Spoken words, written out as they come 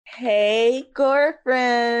Hey, gore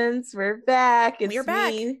friends, we're back. It's We're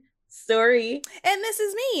back. me, Story, And this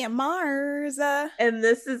is me, Mars. and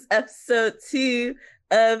this is episode 2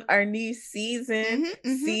 of our new season. Mhm, mhm,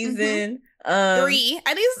 mhm. Season, Three.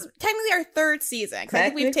 I think this is technically our third season because I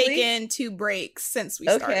think we've Technically? taken 2 breaks since we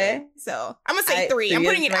Okay. started. So I'm gonna say three. I'm is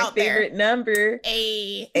putting it my out favorite there. number.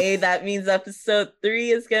 A. Hey, that means episode 3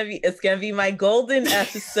 is gonna be my golden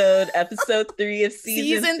episode. Episode 3 of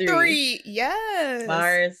season Season 3. Yes.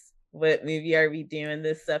 Mars, what movie are we doing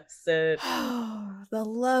this episode? The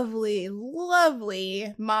lovely,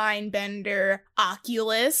 lovely mind bender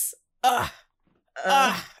Oculus. Ugh.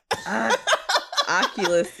 Uh, uh,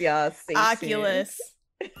 Oculus, y'all. Stay tuned. Oculus.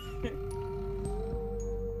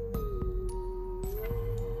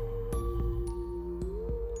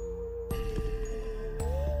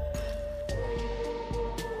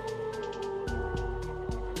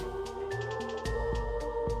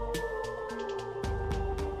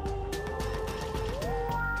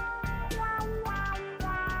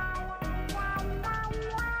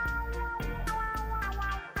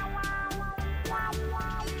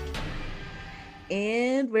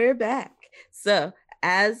 And we're back. So,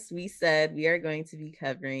 as we said, we are going to be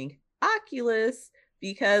covering Oculus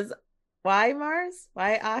because why, Mars?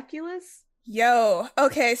 Why Oculus? Yo,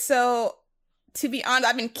 okay, so to be honest,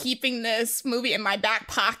 I've been keeping this movie in my back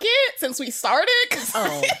pocket since we started.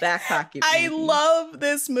 Oh, back pocket. I movie. love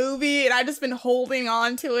this movie, and I've just been holding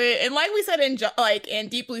on to it. And like we said in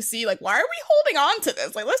Deep Blue Sea, like, why are we holding on to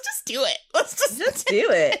this? Like, let's just do it. Let's just do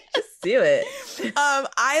it. Just do it.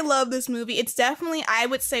 I love this movie. It's definitely, I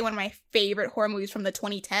would say, one of my favorite horror movies from the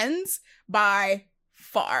 2010s by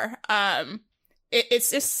far.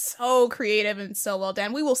 It's just so creative and so well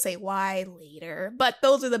done. We will say why later, but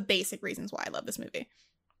those are the basic reasons why I love this movie.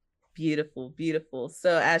 Beautiful, beautiful.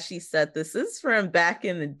 So as she said, this is from back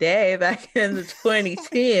in the day, back in the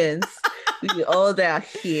 2010s. We old out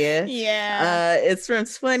here. Yeah. It's from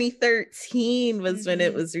 2013 was when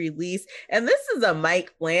it was released. And this is a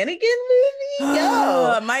Mike Flanagan movie.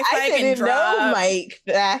 Yo, Mike I Flanagan didn't know dropped. Mike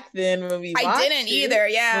back then when we watched I didn't either,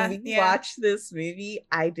 yeah. When we yeah. watched this movie,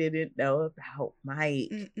 I didn't know about Mike.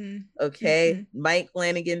 Mm-mm. Okay. Mm-mm. Mike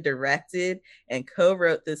Flanagan directed and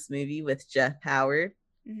co-wrote this movie with Jeff Howard.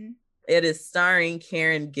 Mm-hmm. It is starring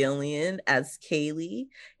Karen Gillan as Kaylee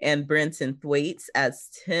and Brenton Thwaites as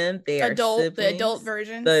Tim. They are siblings. The adult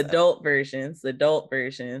versions. The adult versions.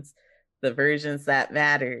 The versions that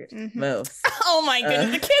mattered most. Oh my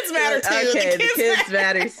goodness, the kids matter too. Okay, the kids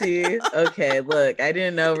matter too. Okay, look, I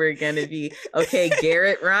didn't know we were gonna be okay.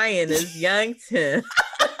 Garrett Ryan is young Tim.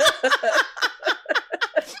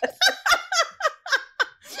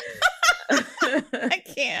 I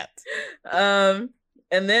can't.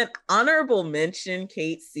 And then honorable mention,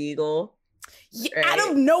 Kate Siegel. Yeah, right? Out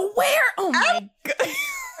of nowhere. Oh my god.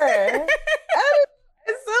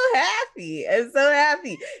 I'm so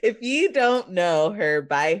happy. If you don't know her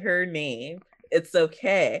by her name, it's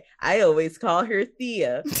okay. I always call her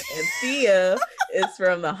Thea. And Thea is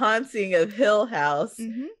from The Haunting of Hill House.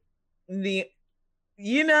 Thea,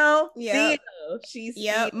 she's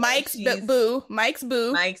Mike's boo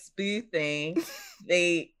thing.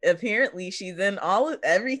 She's in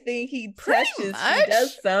everything he touches. She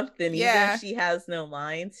does something. Even if she has no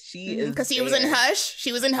lines, she is because she was in Hush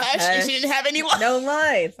and she didn't have any lines.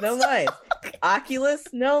 No lines. Oculus,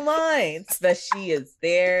 no lines, but she is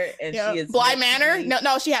there, and she is Bly Manor.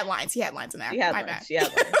 No, she had lines. She had lines in there. She had lines. She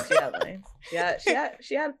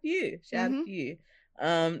had a few.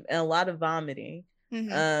 And a lot of vomiting.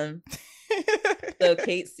 So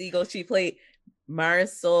Kate Siegel, she played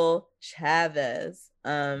Marisol Chavez,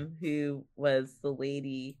 who was the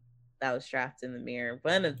lady that was trapped in the mirror.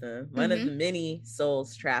 One of the many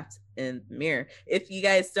souls trapped in the mirror. If you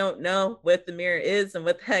guys don't know what the mirror is and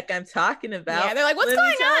what the heck I'm talking about, yeah, they're like, what's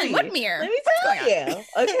going on? What mirror? Let me tell you.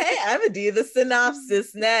 Okay, I'm gonna do the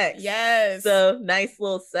synopsis next. Yes. So nice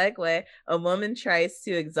little segue. A woman tries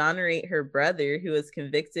to exonerate her brother who was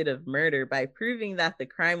convicted of murder by proving that the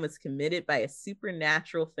crime was committed by a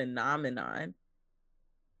supernatural phenomenon.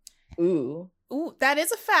 Ooh, that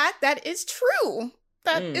is a fact. That is true.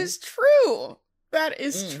 That is true.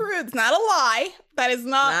 It's not a lie. That is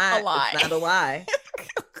not a lie. It's not a lie.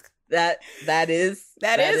 that is it.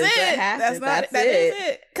 That is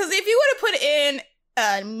it. Because if you would have put in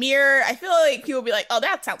a mirror, I feel like people would be like, "Oh,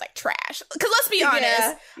 that sounds like trash." Because let's be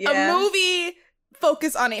honest, a movie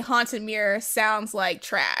focused on a haunted mirror sounds like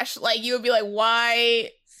trash. Like you would be like, "Why?"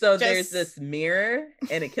 So there's this mirror,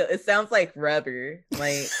 and it sounds like rubber,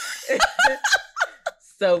 like.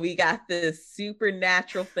 So we got this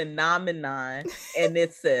supernatural phenomenon, and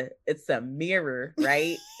it's a mirror,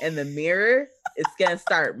 right? And the mirror It's gonna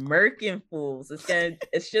start murking fools.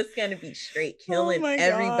 It's just gonna be straight killing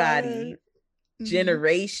everybody.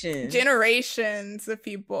 Generations of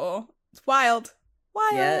people. It's wild.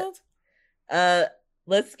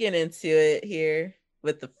 Let's get into it here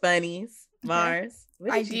with the funnies. Mars,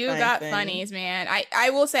 I do got funnies, man. I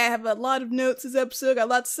will say I have a lot of notes this episode. Got a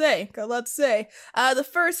lot to say. The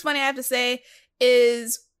first funny I have to say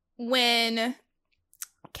is when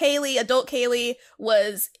adult Kaylee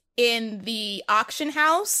was in the auction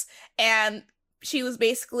house and she was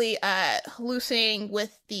basically hallucinating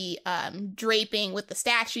with the draping with the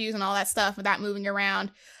statues and all that stuff without moving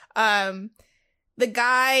around. The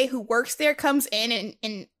guy who works there comes in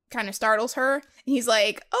and kind of startles her. And he's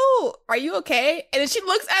like, "Oh, are you okay?" And then she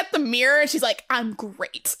looks at the mirror and she's like, "I'm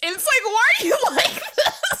great." And it's like, why are you like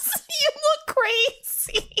this? You look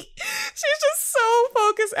crazy. She's just so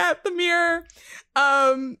focused at the mirror.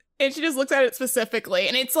 And she just looks at it specifically.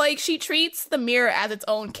 And it's like she treats the mirror as its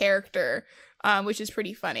own character, which is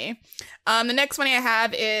pretty funny. The next funny I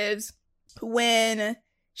have is when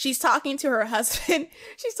she's talking to her husband.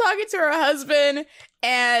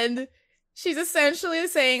 And she's essentially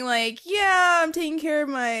saying like, "Yeah, I'm taking care of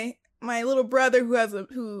my little brother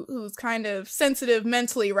who's kind of sensitive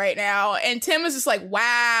mentally right now." And Tim is just like,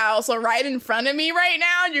 "Wow, so right in front of me right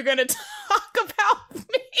now, you're gonna talk about me."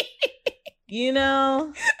 You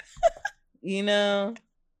know. I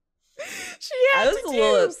was a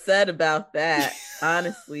little upset about that,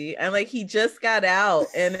 honestly. I'm like, he just got out,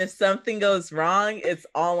 and if something goes wrong, it's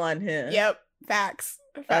all on him. Yep, facts.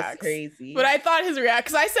 That's crazy. But I thought his reaction,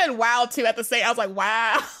 because I said "wow" too at the same. I was like,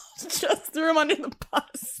 "Wow," just threw him under the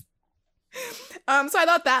bus. So I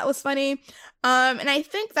thought that was funny. And I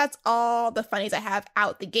think that's all the funnies I have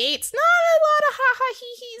out the gates. Not a lot of ha-ha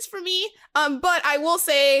hee-hees for me. But I will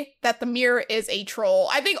say that the mirror is a troll.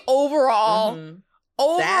 I think overall,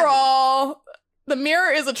 the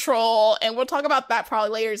mirror is a troll, and we'll talk about that probably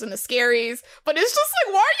later in the scaries. But it's just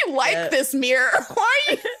like, why are you like this, mirror?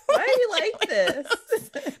 Why are you like this?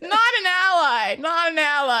 Not an ally.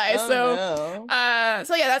 Oh,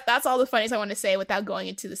 so yeah, that's all the funnies I want to say without going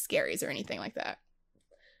into the scaries or anything like that.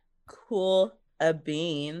 Cool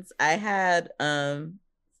beans. I had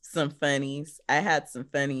some funnies.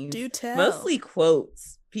 Do tell. Mostly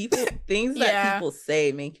quotes. Things that people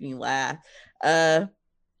say make me laugh. So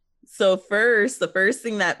the first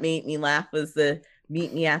thing that made me laugh was the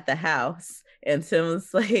 "meet me at the house." And Tim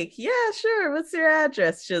was like, "Yeah, sure. What's your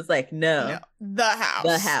address?" She was like, No, the house.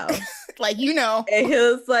 Like, And he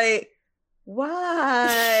was like,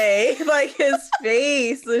 "Why?" Like, his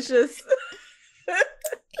face was just...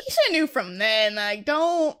 He should have knew from then. Like,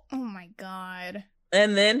 don't... Oh, my God.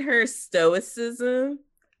 And then her stoicism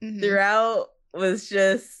throughout was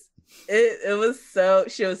just... It was so...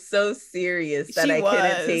 She was so serious that I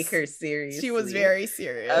couldn't take her seriously. She was very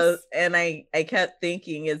serious. And I kept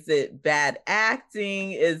thinking, is it bad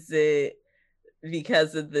acting? Is it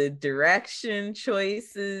because of the direction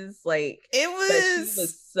choices? Like, she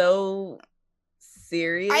was so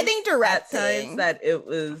serious. I think directing. At times that it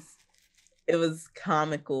was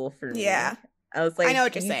comical for me. Yeah. I was like, I know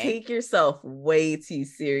what you're saying. You take yourself way too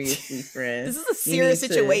seriously, friend. This is a serious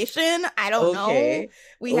situation. I don't know.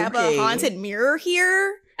 We have a haunted mirror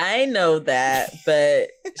here. I know that,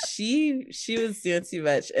 but she was doing too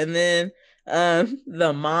much. And then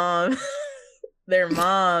their mom,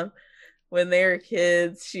 when they were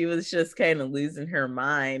kids, she was just kind of losing her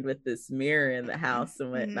mind with this mirror in the house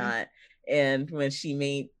and whatnot. And when she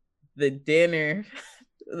made the dinner,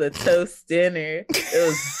 the toast dinner, it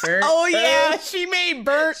was burnt toast. She made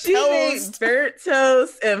burnt toast. She made burnt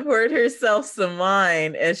toast and poured herself some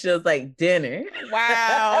wine, and she was like, "Dinner."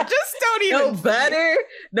 Wow. Just don't even... No butter,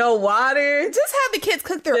 no water. Just have the kids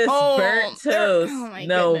cook their own. Burnt toast. Oh my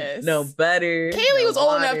goodness. No butter. Kaylee was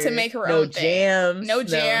old enough to make her own thing. No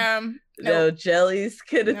jam. No jellies.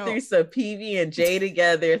 Could have threw some PB and J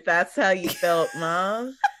together if that's how you felt,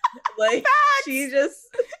 Mom. Like, she just...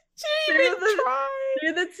 She didn't even try.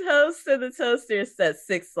 Threw the toast in the toaster, set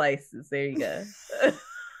 6 slices. There you go.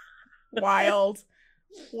 Wild.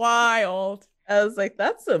 I was like,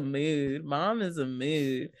 that's a mood. Mom is a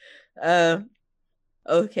mood.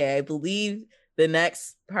 Okay, I believe the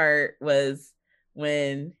next part was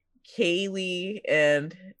when Kaylee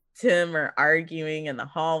and Tim are arguing in the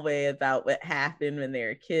hallway about what happened when they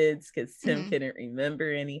were kids because Tim couldn't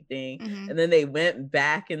remember anything. And then they went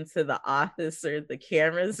back into the office where the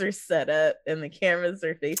cameras are set up and the cameras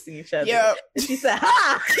are facing each other. Yep. And she said,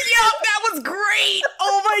 "Ha!" Yep, that was great.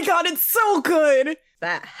 Oh my God, it's so good.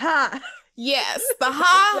 That ha. Yes, the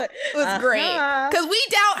ha was great. Because we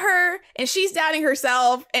doubt her and she's doubting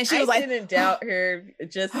herself. And she was like... I didn't doubt her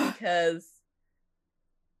just because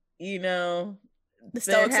you know,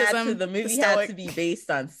 the movie had to be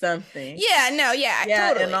based on something. Yeah,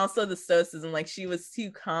 totally. And also the stoicism, like she was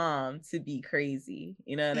too calm to be crazy.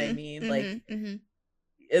 You know what I mean? Like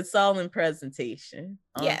it's all in presentation.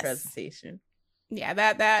 Yeah,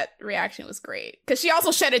 that reaction was great because she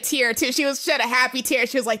also shed a tear too. She shed a happy tear.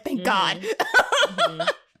 She was like, "Thank God."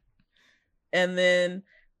 And then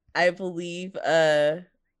I believe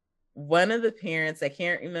one of the parents, I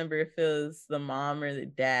can't remember if it was the mom or the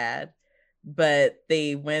dad, but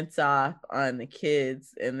they went off on the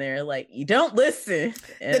kids and they're like, "You don't listen."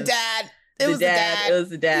 And the dad. It was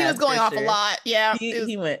the dad. He was going off a lot. Yeah.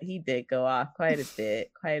 He did go off quite a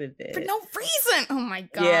bit. For no reason. Oh my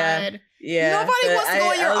God. Yeah. Nobody wants to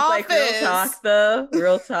go in your office. Like,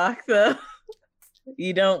 real talk though.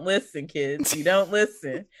 You don't listen, kids. You don't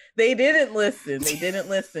listen. They didn't listen.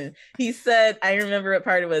 He said, I remember what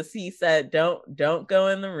part it was. He said, don't go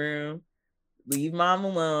in the room. Leave mom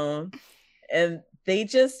alone. And they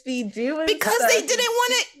just be doing because stuff. They didn't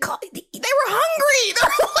want it. They were hungry. They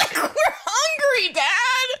were like, "We're hungry,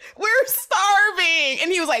 Dad. We're starving."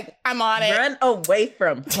 And he was like, "I'm on it." Run away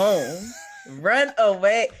from home. Run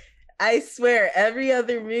away. I swear, every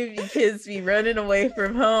other movie, kids be running away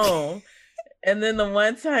from home. And then the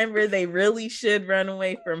one time where they really should run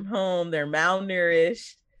away from home, they're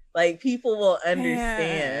malnourished. Like, people will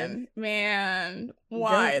understand. Man,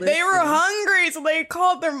 why? They were hungry, so they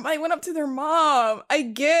went up to their mom. I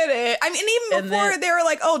get it. I mean, even before they were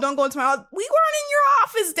like, "Oh, don't go into my house." We weren't in your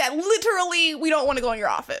office, Dad. Literally, we don't want to go in your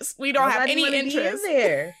office. We don't have any interest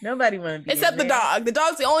there. Nobody want to be except the dog. The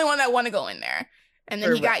dog's the only one that want to go in there, and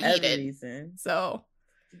then he got yeeted. Reason. So,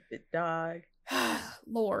 stupid dog.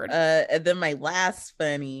 Lord. And then my last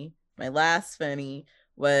funny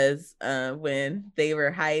was when they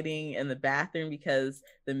were hiding in the bathroom because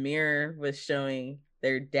the mirror was showing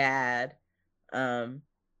their dad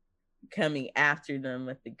coming after them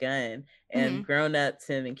with the gun, and grown up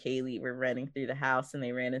Tim and Kaylee were running through the house and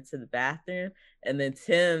they ran into the bathroom, and then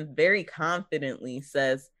Tim very confidently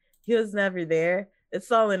says, "He was never there.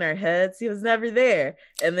 It's all in our heads. He was never there."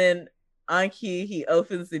 And then on cue, he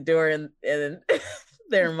opens the door and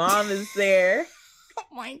their mom is there.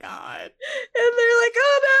 Oh my God. And they're like,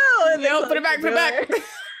 "Oh no." And no, put it back.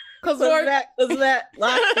 Close the door.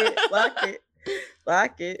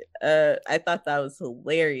 Lock it. I thought that was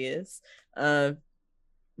hilarious.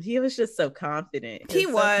 He was just so confident. He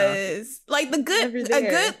was like a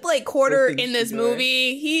good like quarter in this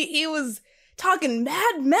movie. He was talking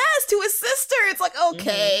mad mess to his sister. It's like,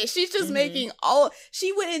 okay, she's just making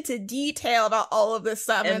she went into detail about all of this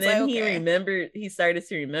stuff. And then he started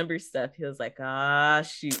to remember stuff. He was like,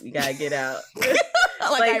 shoot, we gotta get out.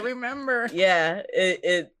 like I remember. Yeah,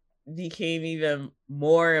 it became even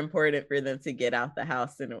more important for them to get out the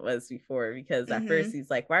house than it was before, because at first he's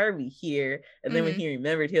like, "Why are we here?" And then when he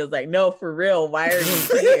remembered, he was like, "No, for real, why are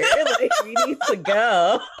we here? Like, we need to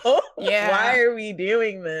go. Yeah. Why are we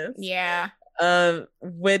doing this?" Yeah.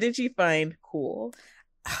 What did you find cool?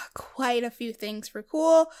 Quite a few things were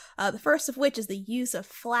cool. The first of which is the use of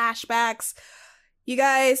flashbacks. You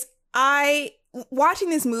guys, watching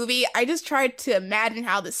this movie, I just tried to imagine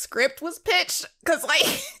how the script was pitched, because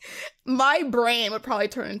like my brain would probably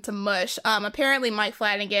turn into mush. Apparently Mike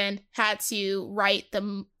Flanagan had to write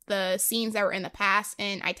the scenes that were in the past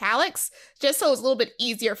in italics, just so it was a little bit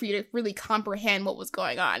easier for you to really comprehend what was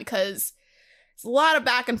going on, because it's a lot of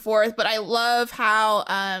back and forth. But I love how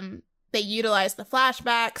they utilize the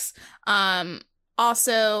flashbacks.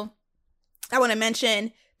 Also, I want to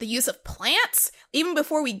mention the use of plants. Even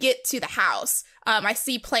before we get to the house, I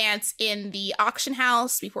see plants in the auction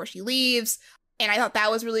house before she leaves, and I thought that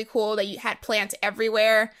was really cool that you had plants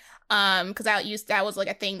everywhere, because that was like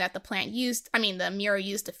a thing that the mirror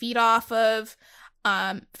used to feed off of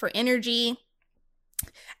for energy.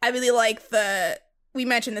 I really like we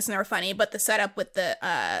mentioned this in our funny, but the setup with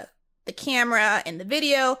the camera and the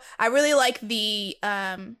video. I really like the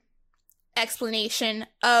explanation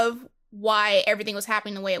of why everything was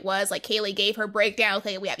happening the way it was. Like, Kaylee gave her breakdown.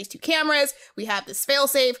 Okay, we have these 2 cameras, we have this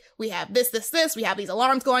failsafe, we have this, we have these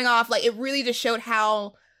alarms going off. Like, it really just showed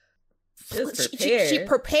how she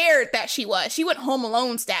prepared that she was. She went Home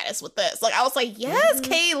Alone status with this. Like, I was like, yes,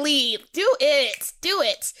 Kaylee, do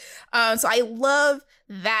it. So I love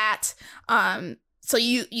that. So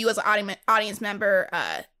you as an audience member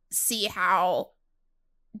see how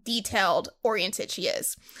detailed oriented she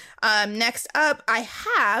is. Next up, like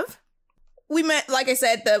I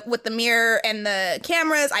said, with the mirror and the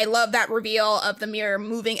cameras. I love that reveal of the mirror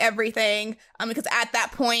moving everything. Because at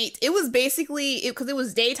that point, it was basically, because it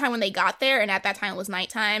was daytime when they got there, and at that time it was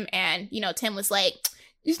nighttime. And, Tim was like,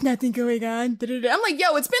 There's nothing going on. I'm like,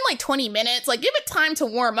 yo, it's been like 20 minutes. Like, give it time to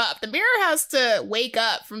warm up. The mirror has to wake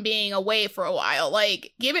up from being away for a while.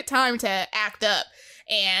 Like, give it time to act up.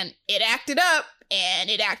 And it acted up, and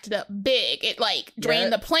it acted up big. It, like,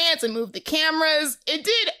 drained the plants and moved the cameras. It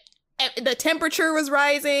did. The temperature was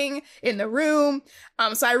rising in the room.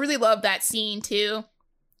 So I really love that scene, too.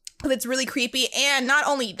 Because it's really creepy. And not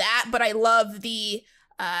only that, but I love the...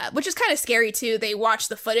 which is kind of scary too. They watch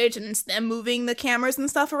the footage and it's them moving the cameras and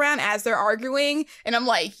stuff around as they're arguing. And I'm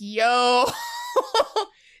like, yo,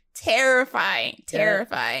 terrifying.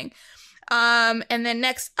 And then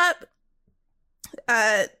next up,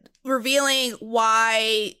 revealing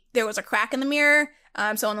why there was a crack in the mirror.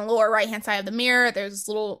 So on the lower right-hand side of the mirror, there's this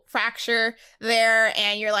little fracture there.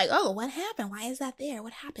 And you're like, oh, what happened? Why is that there?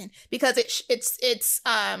 What happened? Because it's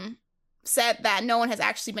said that no one has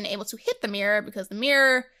actually been able to hit the mirror because the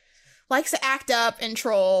mirror likes to act up and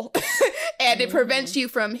troll and it prevents you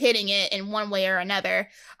from hitting it in one way or another.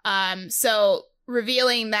 So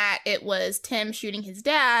revealing that it was Tim shooting his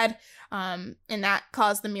dad, and that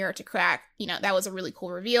caused the mirror to crack, that was a really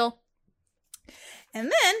cool reveal.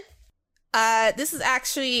 And then this is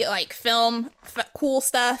actually like cool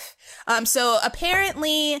stuff. So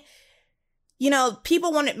apparently,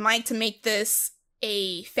 people wanted Mike to make this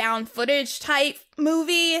a found footage type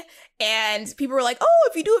movie, and people were like, oh,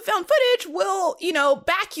 if you do a found footage, we'll,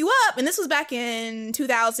 back you up. And this was back in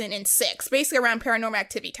 2006, basically around Paranormal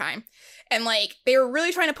Activity time. And like, they were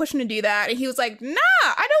really trying to push him to do that. And he was like, nah,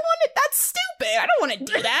 I don't want it. That's stupid. I don't want to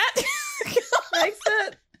do that. Like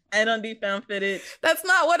that. I don't do found footage. That's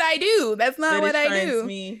not what I do. That's not footage what I do.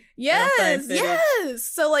 Me. Yes, yes.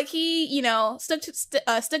 So like he, stuck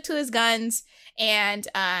to his guns and,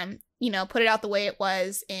 put it out the way it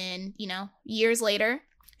was in, years later.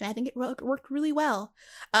 And I think it worked really well.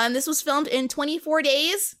 This was filmed in 24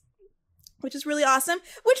 days, which is really awesome.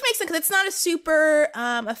 Which makes sense because it's not a super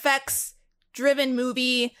effects-driven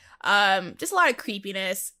movie. Just a lot of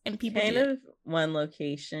creepiness and people kind of one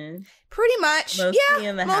location. Pretty much. Mostly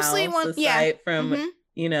in the mostly house. One. Aside from,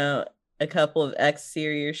 a couple of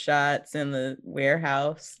exterior shots in the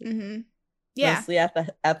warehouse. Mm-hmm. Yeah. Mostly at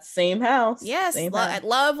the same house. Yes. I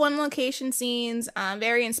love one location scenes.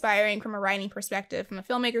 Very inspiring from a writing perspective, from a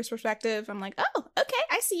filmmaker's perspective. I'm like, oh, okay,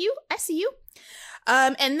 I see you.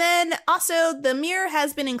 And then also the mirror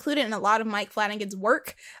has been included in a lot of Mike Flanagan's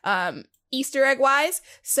work, Easter egg wise.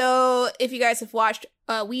 So if you guys have watched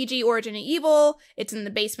Ouija Origin of Evil, it's in the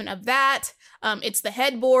basement of that. It's the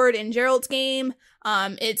headboard in Gerald's Game.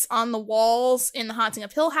 It's on the walls in The Haunting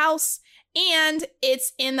of Hill House. And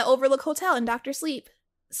it's in the Overlook Hotel in Dr. Sleep.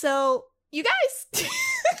 So, you guys.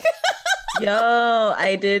 Yo,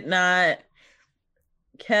 I did not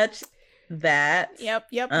catch that. Yep.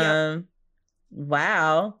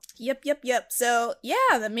 Wow. Yep. So,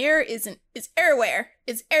 yeah, the mirror is everywhere.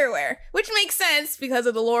 It's everywhere. Which makes sense because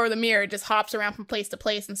of the lore of the mirror. It just hops around from place to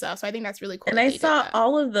place and stuff. So, I think that's really cool. And I saw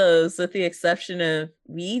all of those with the exception of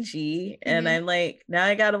Ouija. Mm-hmm. And I'm like, now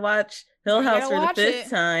I gotta watch Hill House for the fifth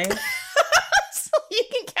time. You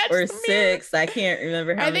can catch or the mirror. Sixth. I can't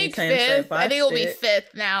remember how many times I've watched it. I think it'll be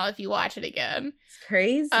fifth now if you watch it again. It's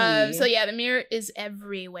crazy. So yeah, the mirror is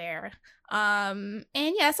everywhere. And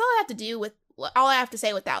yeah, that's all I have to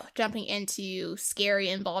say without jumping into scary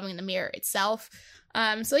involving the mirror itself.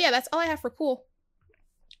 So yeah, that's all I have for cool.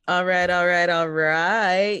 All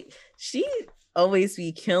right. She always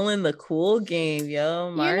be killing the cool game, yo.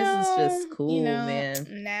 Mars is just cool, man.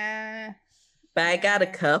 Nah. But I got a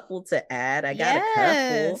couple to add. A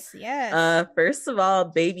couple. Yes. First of all,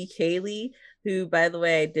 baby Kaylee, who, by the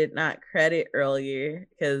way, I did not credit earlier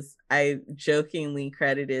because I jokingly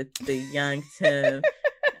credited the young Tim.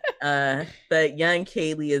 But young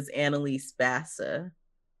Kaylee is Annalise Bassa.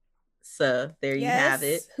 So there you have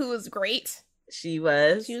it. Who was great. She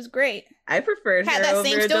was great. I preferred her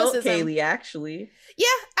over adult Kaylee, actually. Yeah,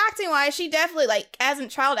 acting wise, she definitely, like, as a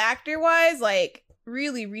child actor wise, like,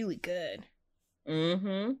 really, really good.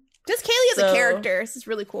 Mm-hmm. Just Kaylee as a character. This is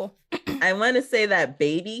really cool. I want to say that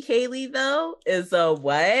baby Kaylee, though, is a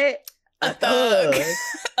what? A thug.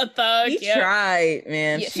 A thug. She tried,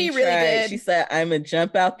 man. Yeah, she really did. She said, I'm going to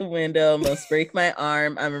jump out the window. I'm going to break my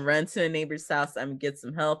arm. I'm going to run to a neighbor's house. I'm going to get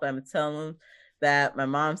some help. I'm going to tell them that my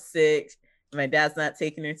mom's sick. My dad's not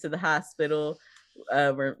taking her to the hospital.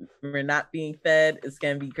 We're not being fed. It's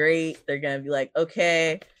going to be great. They're going to be like,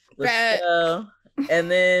 okay, let's go.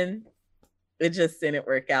 And then it just didn't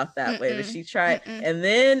work out that way. But she tried. And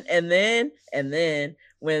then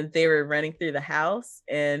when they were running through the house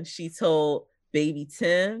and she told baby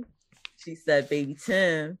Tim, she said, baby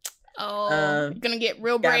Tim, you're gonna get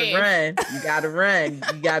real brave. You gotta run.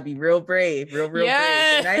 You gotta be real brave. Real brave.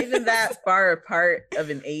 They're not even that far apart of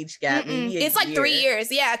an age gap. Maybe it's like 3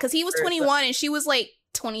 years. Yeah, because he was 21 and she was like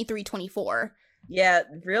 23, 24. Yeah,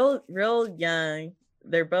 real young.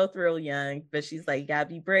 They're both real young, but she's like, you gotta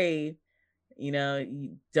be brave. You know,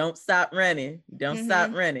 you don't stop running. Don't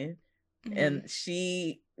stop running. And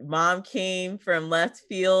mom came from left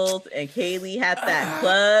field and Kaylee had that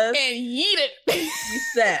club. And yeeted. She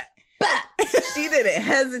said, bah! She didn't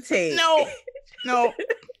hesitate. No.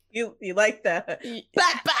 You like that?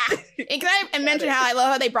 Bah! And can I mention how I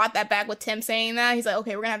love how they brought that back with Tim saying that? He's like,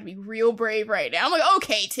 okay, we're gonna have to be real brave right now. I'm like,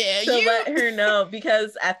 okay, Tim. So let her know,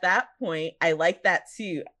 because at that point, I like that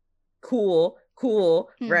too. Cool,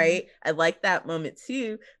 right? I like that moment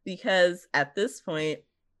too, because at this point,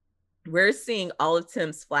 we're seeing all of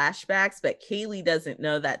Tim's flashbacks, but Kaylee doesn't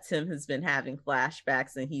know that Tim has been having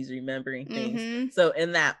flashbacks and he's remembering things. So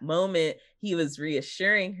in that moment, he was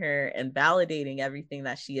reassuring her and validating everything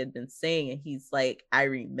that she had been saying. And he's like, I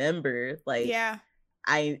remember, like, yeah,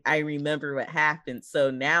 I remember what happened. So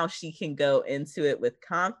now she can go into it with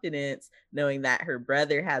confidence, knowing that her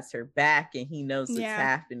brother has her back and he knows what's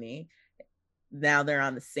happening. Now they're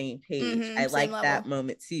on the same page. I like that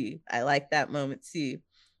moment too.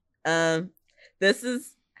 I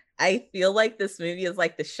feel like this movie is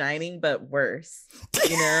like The Shining, but worse,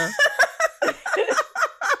 you know?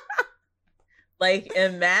 Like,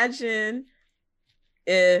 imagine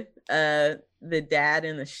if the dad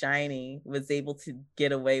in The Shining was able to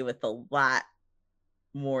get away with a lot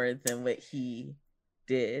more than what he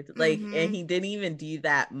did. Like, and he didn't even do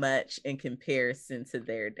that much in comparison to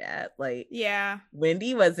their dad. Like, yeah,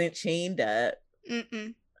 Wendy wasn't chained up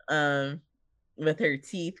with her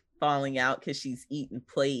teeth falling out because she's eating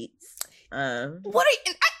plates. I was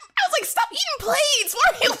like, stop eating plates.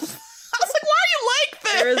 Why are you? I was like, why are you like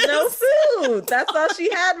this? There was no food. That's all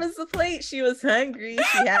she had was the plate. She was hungry.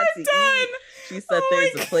 She had to eat. She said,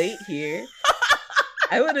 "There's a plate here."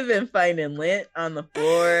 I would have been finding lint on the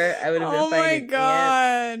floor. I would have been finding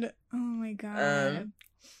ants. Oh my god.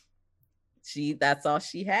 That's all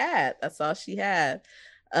she had.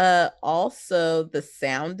 Also, the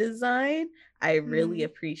sound design, I really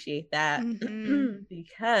appreciate that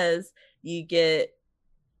because you get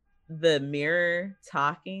the mirror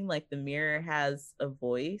talking, like the mirror has a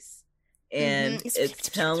voice and it's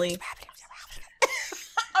telling.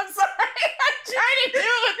 I'm sorry, I'm trying to do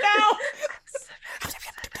it now.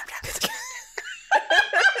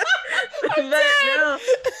 But no,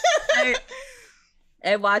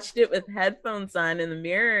 I watched it with headphones on, and the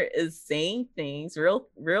mirror is saying things, real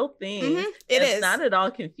things. It's not at all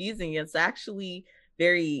confusing. It's actually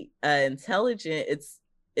very intelligent.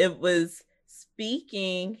 It was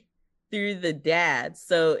speaking through the dad,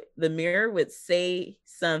 so the mirror would say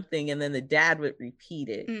something, and then the dad would repeat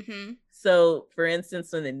it. So, for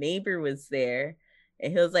instance, when the neighbor was there,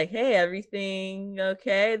 and he was like, "Hey, everything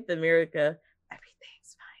okay?" The mirror would go,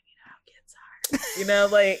 "Everything's fine. You know how kids are." You know,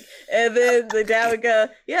 like, and then the dad would go,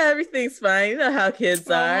 "Yeah, everything's fine. You know how kids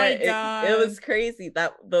are." My God. It was crazy.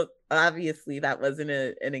 Obviously that wasn't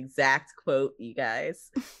an exact quote, you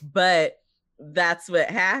guys, but that's what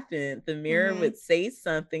happened. The mirror would say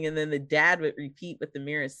something, and then the dad would repeat what the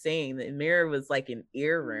mirror is saying. The mirror was like an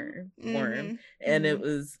earworm, and it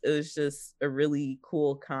was just a really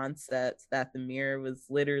cool concept that the mirror was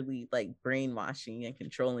literally like brainwashing and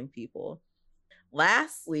controlling people.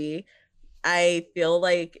 Lastly, I feel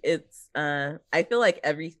like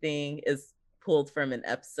everything is pulled from an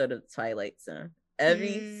episode of The Twilight Zone.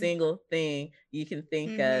 Every single thing you can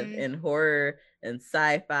think of in horror and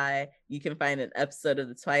sci-fi, you can find an episode of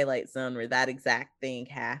The Twilight Zone where that exact thing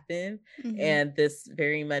happened. And this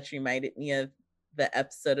very much reminded me of the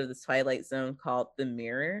episode of The Twilight Zone called The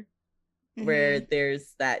Mirror, where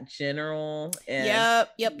there's that general and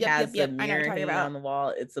has a mirror hanging on the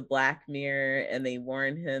wall. It's a black mirror, and they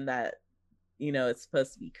warn him that, you know, it's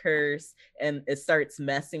supposed to be cursed, and it starts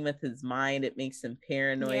messing with his mind. It makes him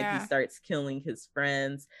paranoid. He starts killing his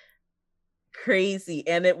friends. Crazy.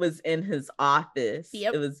 And it was in his office.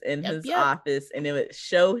 It was in his office, and it would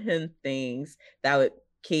show him things that would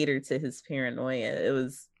cater to his paranoia. It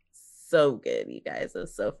was so good, you guys. It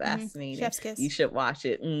was so fascinating. Chef's kiss. You should watch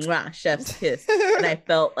it. Mwah, chef's kiss. And I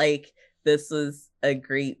felt like this was a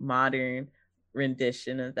great modern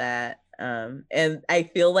rendition of that. And I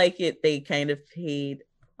feel like they kind of paid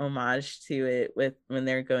homage to it when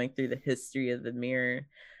they're going through the history of the mirror,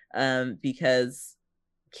 because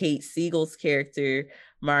Kate Siegel's character,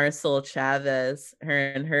 Marisol Chavez,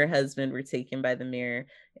 her and her husband were taken by the mirror,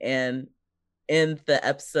 and in the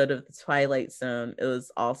episode of the Twilight Zone, it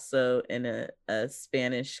was also in a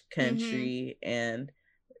Spanish country, and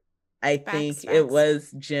I think it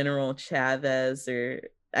was General Chavez, or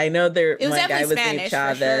I know one guy was named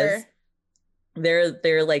Chavez. There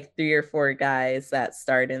are like 3 or 4 guys that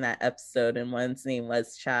starred in that episode, and one's name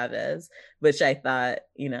was Chavez, which I thought,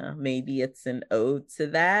 maybe it's an ode to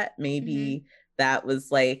that. Maybe that was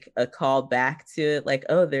like a call back to it, like,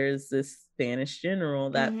 oh, there's this Spanish general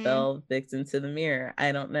that fell victim to the mirror.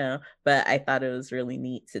 I don't know, but I thought it was really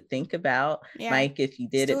neat to think about. Mike, if you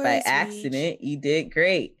did it by accident, you did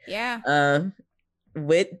great.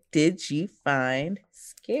 What did you find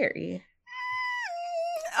scary?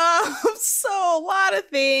 So a lot of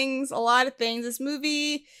things. This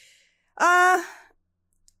movie, I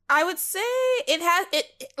would say it has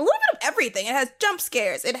a little bit of everything. It has jump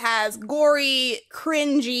scares. It has gory,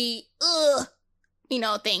 cringy,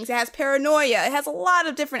 things. It has paranoia. It has a lot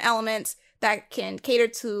of different elements that can cater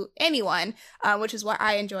to anyone, which is what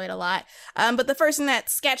I enjoyed a lot. But the first thing that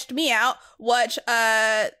sketched me out was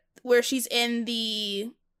where she's in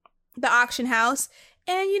the auction house.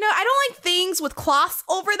 And, I don't like things with cloths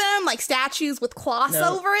over them, like statues with cloths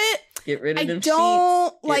over it. Get rid of them sheets. I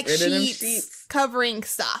don't like sheets covering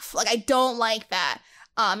stuff. Like, I don't like that.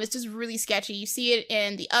 It's just really sketchy. You see it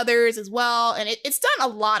in the others as well. And it's done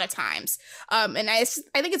a lot of times. And I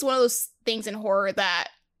think it's one of those things in horror that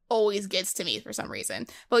always gets to me for some reason.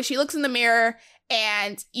 But she looks in the mirror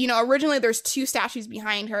and, originally there's 2 statues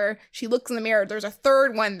behind her. She looks in the mirror. There's a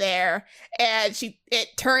third one there. And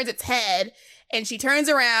it turns its head. And she turns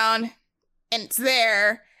around, and it's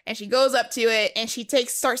there, and she goes up to it, and she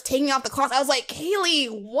starts taking off the cloth. I was like, Kaylee,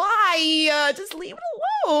 why? Just leave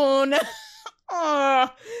it alone.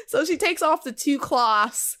 So she takes off the 2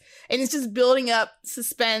 cloths, and it's just building up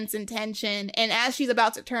suspense and tension. And as she's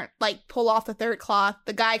about to pull off the 3rd cloth,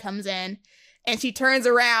 the guy comes in, and she turns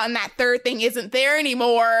around, and that 3rd thing isn't there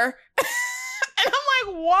anymore. And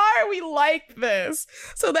I'm like, why are we like this?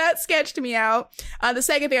 So that sketched me out. The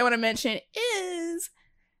second thing I want to mention is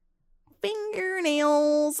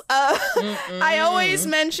fingernails. I always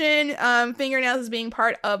mention fingernails as being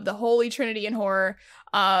part of the holy trinity in horror.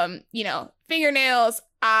 Fingernails,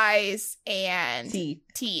 eyes, and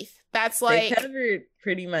teeth. That's like... They covered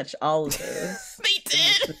pretty much all of those. They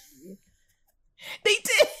did. They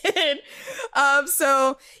did.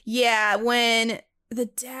 So, yeah, when... the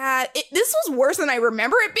dad, this was worse than I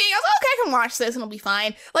remember it being. I was like, okay, I can watch this and it'll be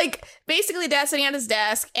fine. Like, basically, dad's sitting at his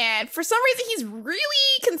desk, and for some reason, he's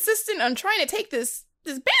really consistent on trying to take this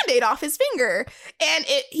Band-Aid off his finger. And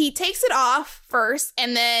he takes it off first,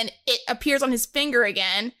 and then it appears on his finger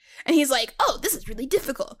again. And he's like, oh, this is really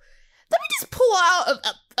difficult. Let me just pull out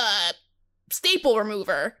a staple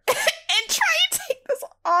remover and try and take this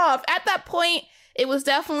off. At that point, it was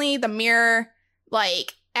definitely the mirror,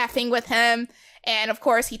 like, effing with him. And of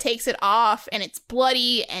course, he takes it off, and it's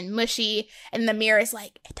bloody and mushy. And the mirror is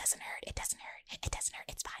like, it doesn't hurt. It doesn't hurt. It doesn't hurt.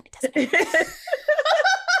 It's fine. It doesn't hurt.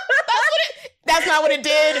 That's not what it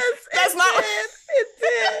did. Yes, that's not what it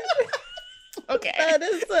did. Okay. That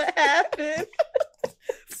is what happened.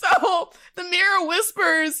 So the mirror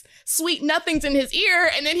whispers sweet nothings in his ear,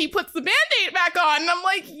 and then he puts the Band-Aid back on. And I'm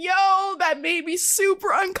like, yo, that made me super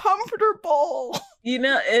uncomfortable. And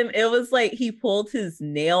it was like he pulled his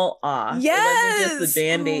nail off. Yes. It wasn't just the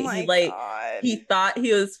Band-Aid. He thought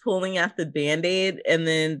he was pulling off the Band-Aid, and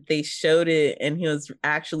then they showed it, and he was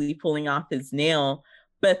actually pulling off his nail.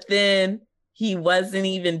 But then he wasn't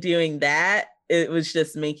even doing that. It was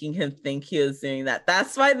just making him think he was doing that.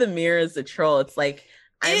 That's why the mirror is a troll. It's like,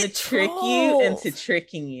 I'm gonna trick you into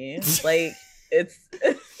tricking you. Like, it's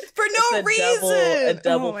for no reason. A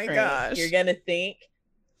double oh my prank. Gosh. You're gonna think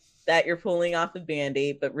that you're pulling off a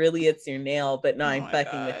Band-Aid, but really it's your nail. But no, I'm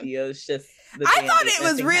fucking with you. It's just I thought it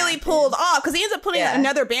was really pulled off because he ends up putting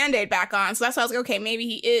another Band-Aid back on. So that's why I was like, okay,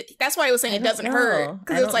 maybe that's why I was saying it doesn't hurt.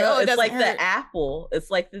 Because it's like, oh, it doesn't hurt. It's like the apple.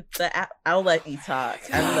 It's like the apple. I'll let you talk.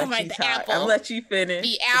 I'll let you talk. Apple. I'll let you finish.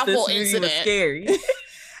 The apple incident. Was scary.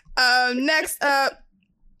 Next up.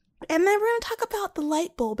 And then we're going to talk about the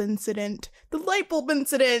light bulb incident. The light bulb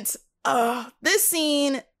incident. This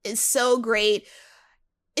scene is so great.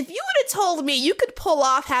 If you would have told me you could pull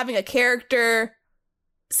off having a character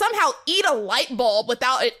somehow eat a light bulb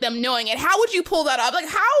without them knowing it, how would you pull that off? Like,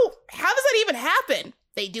 how does that even happen?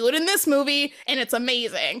 They do it in this movie, and it's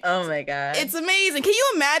amazing. Oh my God. It's amazing. Can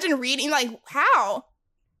you imagine reading, like, how?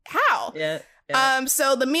 Yeah.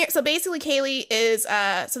 So basically Kaylee is,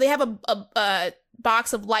 so they have a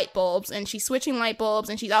box of light bulbs, and she's switching light bulbs,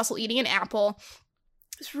 and she's also eating an apple.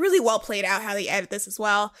 It's really well played out how they edit this as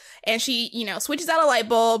well. And she, switches out a light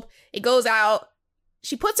bulb. It goes out.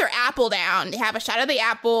 she puts her apple down. They have a shot of the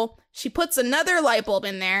apple. She puts another light bulb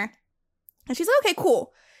in there. And she's like, okay,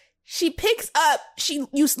 cool.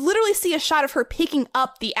 You literally see a shot of her picking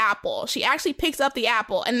up the apple. She actually picks up the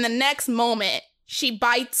apple. And the next moment, she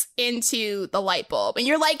bites into the light bulb. And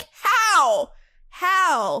you're like, how?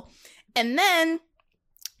 And then,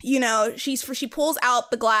 she pulls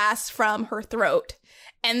out the glass from her throat.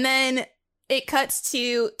 And then it cuts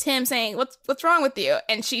to Tim saying, what's wrong with you?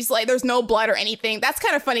 And she's like, there's no blood or anything. That's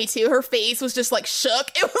kind of funny too. Her face was just like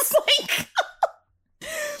shook. It was like,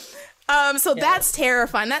 That's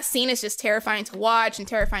terrifying. That scene is just terrifying to watch and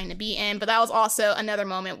terrifying to be in. But that was also another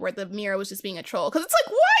moment where the mirror was just being a troll. Cause it's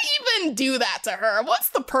like, why even do that to her? What's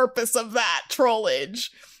the purpose of that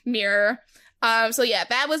trollage mirror?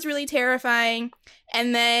 That was really terrifying.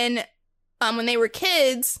 And then, when they were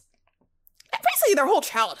kids, basically their whole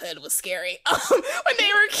childhood was scary. When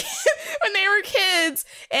they were kids,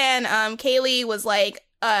 and Kaylee was like,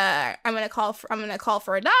 "I'm gonna call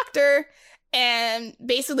for a doctor," and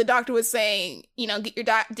basically the doctor was saying,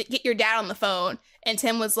 get your dad on the phone, and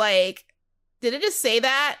Tim was like, "Did it just say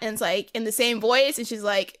that?" And it's like, in the same voice, and she's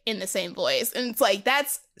like, in the same voice, and it's like,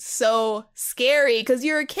 that's so scary because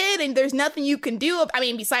you're a kid and there's nothing you can do.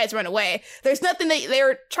 Besides run away, there's nothing that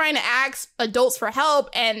they're trying to ask adults for help,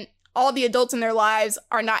 and all the adults in their lives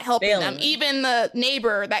are not helping them. Even the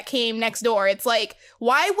neighbor that came next door. It's like,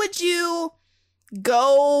 why would you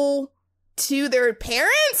go to their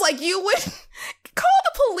parents? Like, you would call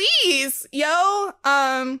the police, yo.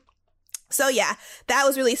 That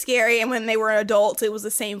was really scary. And when they were adults, it was the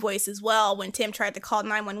same voice as well. When Tim tried to call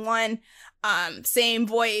 911, same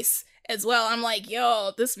voice as well. I'm like,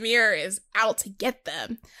 yo, this mirror is out to get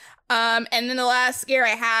them. And then the last scare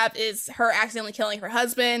I have is her accidentally killing her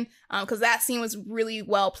husband, because that scene was really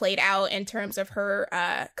well played out in terms of her,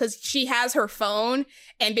 because she has her phone,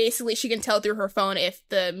 and basically she can tell through her phone if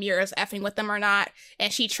the mirror is effing with them or not.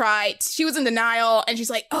 And she was in denial, and she's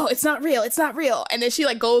like, oh, it's not real. And then she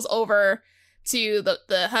like goes over to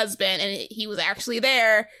the husband, and he was actually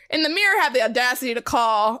there, and the mirror had the audacity to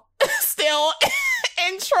call still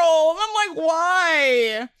and troll. And I'm like,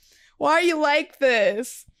 why are you like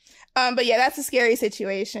this? That's a scary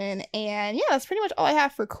situation. And that's pretty much all I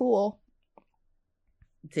have for cool.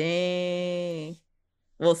 Dang.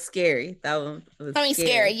 Well, scary. That one was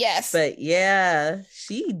scary, yes. But yeah,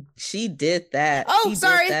 she did that. Oh,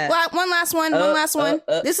 sorry. One last one.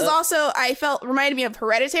 This is also, reminded me of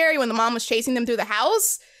Hereditary when the mom was chasing them through the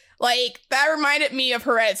house. Like, that reminded me of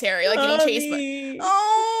Hereditary, like getting chased by.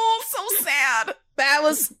 Oh, so sad. That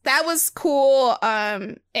was cool,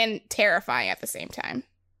 and terrifying at the same time.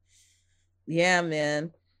 Yeah,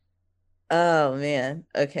 man. Oh, man.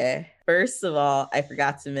 Okay. First of all, I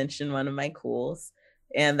forgot to mention one of my cools,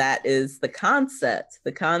 and that is the concept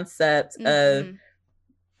of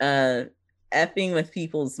effing with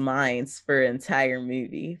people's minds for an entire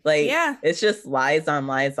movie. Like, it's just lies on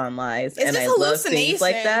lies on lies. It's, and I love things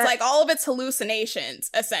like that. Like, all of it's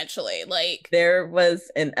hallucinations, essentially. Like, there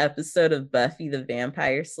was an episode of Buffy the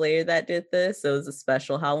Vampire Slayer that did this. It was a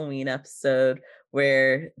special Halloween episode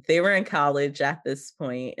where they were in college at this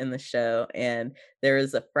point in the show, and there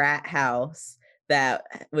was a frat house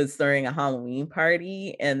that was throwing a Halloween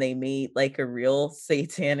party, and they made like a real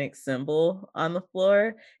satanic symbol on the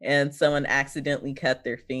floor, and someone accidentally cut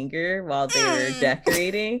their finger while they were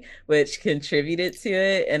decorating, which contributed to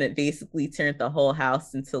it, and it basically turned the whole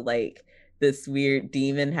house into like this weird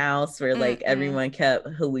demon house where like everyone kept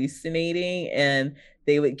hallucinating, and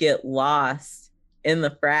they would get lost in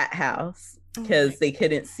the frat house because they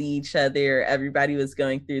couldn't see each other. Everybody was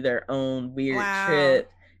going through their own weird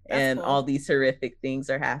trip. That's cool. All these horrific things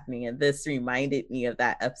are happening. And this reminded me of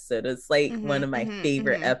that episode. It's like one of my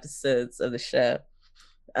favorite episodes of the show.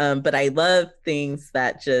 But I love things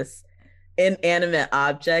that just, inanimate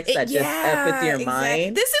objects that just F with your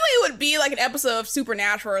mind. This would be like an episode of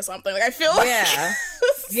Supernatural or something. Like, I feel like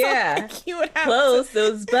like you would have close.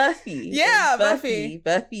 It was Buffy. Yeah, Buffy.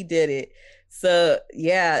 Buffy did it. So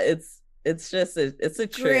yeah, it's just it's a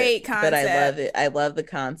trip, great concept. But I love it. I love the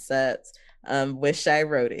concept. Wish I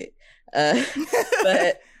wrote it.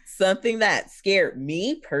 But something that scared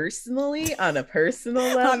me personally on a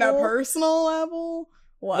personal level,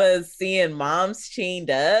 was seeing moms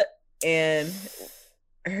chained up, and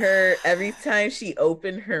her every time she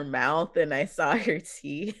opened her mouth and I saw her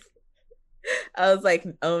teeth, I was like,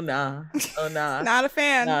 oh nah. Not a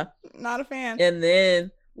fan. Not a fan. And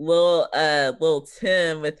then little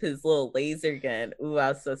Tim with his little laser gun. Ooh, I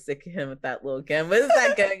was so sick of him with that little gun. What is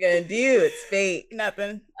that gun gonna do? It's fake.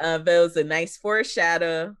 Nothing. But it was a nice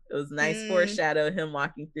foreshadow. It was a nice foreshadow of him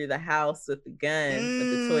walking through the house with the gun,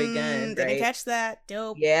 with the toy gun. Right? Didn't catch that.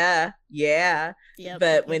 Dope. Yeah. Yep.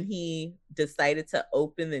 But when he decided to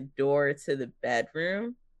open the door to the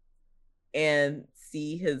bedroom and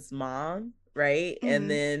see his mom, right? And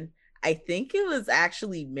then I think it was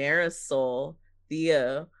actually Marisol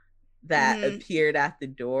Theo that appeared at the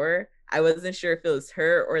door. I wasn't sure if it was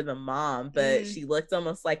her or the mom, but she looked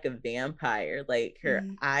almost like a vampire. Like her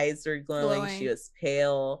eyes were glowing. She was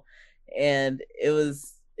pale, and it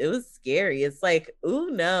was scary. It's like, ooh,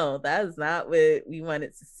 no, that is not what we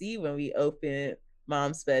wanted to see when we opened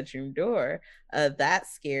mom's bedroom door. That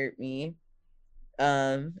scared me.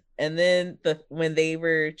 And then when they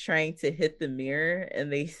were trying to hit the mirror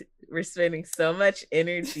and they were spending so much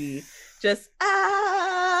energy just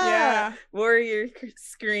warrior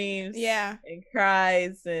screams and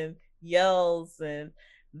cries and yells, and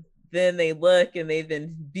then they look and they've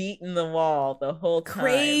been beating the wall the whole time.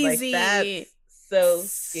 Crazy. Like, that's so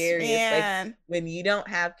scary. Man. It's like when you don't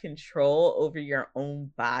have control over your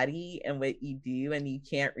own body and what you do, and you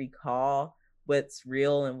can't recall what's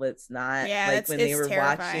real and what's not. Like when they were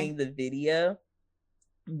watching the video,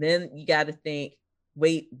 then you got to think,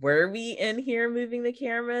 wait, were we in here moving the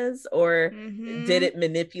cameras, or did it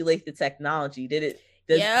manipulate the technology?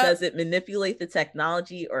 Does it manipulate the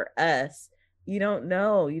technology or us? You don't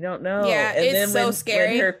know. Yeah, and it's then so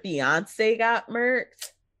scary. When her fiance got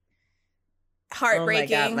murked,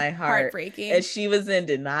 heartbreaking. Oh my God, my heart. Heartbreaking. And she was in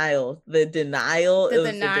denial. The denial was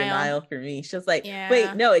the denial for me. She was like,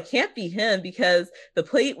 wait, no, it can't be him because the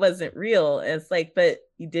plate wasn't real. And it's like, but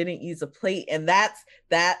you didn't use a plate. And that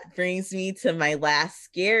brings me to my last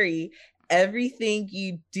scary. Everything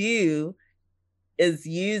you do is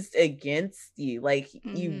used against you. Like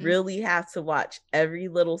you really have to watch every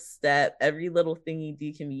little step, every little thing you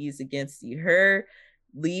do can be used against you. Her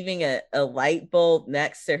leaving a light bulb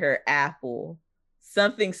next to her apple,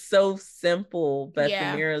 something so simple, but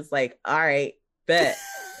the mirror's like, all right, bet.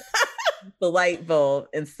 The light bulb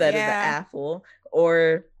instead of the apple.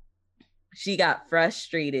 Or she got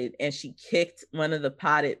frustrated and she kicked one of the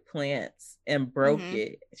potted plants and broke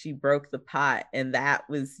it. She broke the pot, and that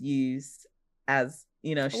was used as,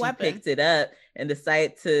 she picked it up and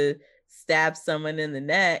decided to stab someone in the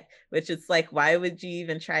neck, which it's like, why would you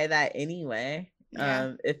even try that anyway?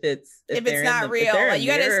 If it's not real, like, you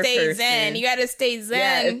gotta stay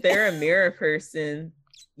zen. If they're a mirror person,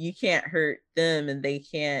 you can't hurt them and they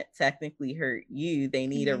can't technically hurt you. They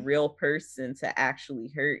need a real person to actually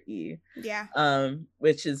hurt you.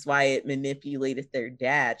 Which is why it manipulated their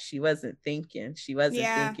dad. She wasn't thinking. She was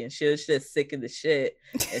just sick of the shit.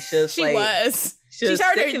 And she was she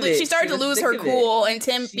started to lose her cool, and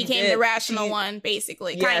Tim became the rational one,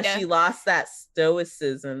 basically. Kinda. She lost that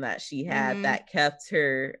stoicism that she had that kept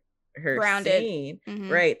her grounded. Sane,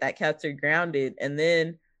 right? That kept her grounded. And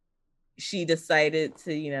then she decided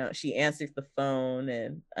to, she answered the phone,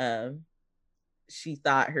 and she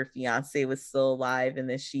thought her fiance was still alive, and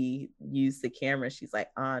then she used the camera. She's like,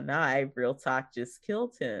 oh no, I real talk just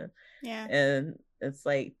killed him. And it's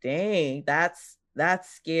like, dang, that's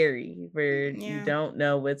scary, where you don't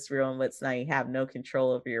know what's real and what's not. You have no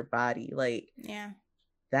control over your body. Like,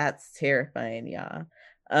 that's terrifying, y'all.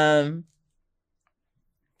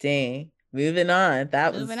 Dang. Moving on.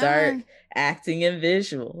 That was dark. Acting and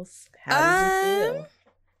visuals. How did you feel?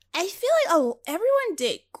 I feel like everyone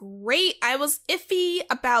did great. I was iffy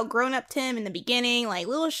about grown-up Tim in the beginning, like a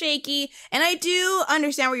little shaky. And I do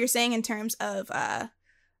understand what you're saying in terms of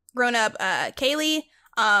grown-up Kaylee.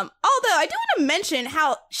 Although I do want to mention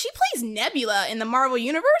how she plays Nebula in the Marvel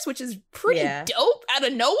Universe, which is pretty dope out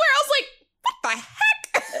of nowhere. I was like, what the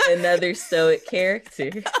heck? Another stoic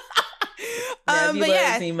character. Nebula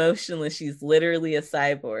is emotionless. She's literally a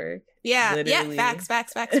cyborg.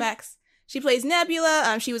 Facts. She plays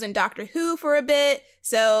Nebula. She was in Doctor Who for a bit.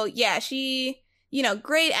 So she,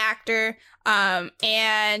 great actor. And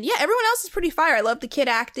everyone else is pretty fire. I love the kid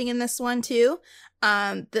acting in this one too.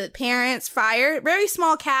 The parents, fire. Very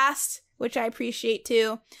small cast, which I appreciate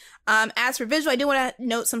too. As for visual, I do want to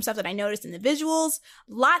note some stuff that I noticed in the visuals.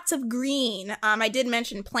 Lots of green. I did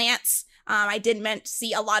mention plants. I did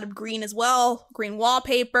see a lot of green as well. Green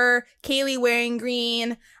wallpaper. Kaylee wearing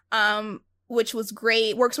green, which was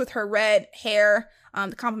great. Works with her red hair.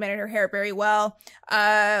 Complemented her hair very well.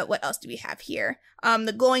 What else do we have here?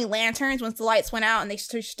 The glowing lanterns, once the lights went out and they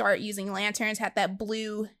start using lanterns, had that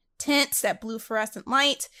blue tint, that blue fluorescent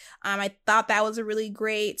light. I thought that was a really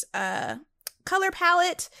great color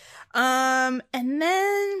palette. And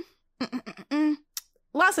then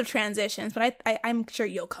lots of transitions, but I'm sure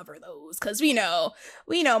you'll cover those because we know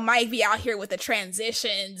Mike be out here with the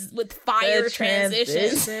transitions, with fire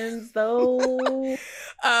transitions though.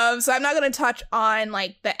 So I'm not gonna touch on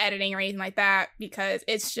like the editing or anything like that because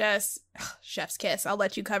it's just chef's kiss. I'll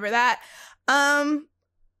let you cover that.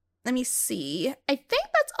 Let me see. I think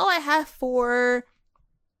that's all I have for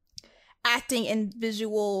acting and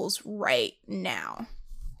visuals right now.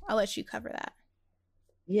 I'll let you cover that.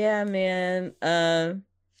 Yeah, man.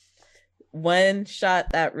 One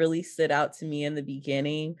shot that really stood out to me in the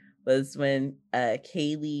beginning was when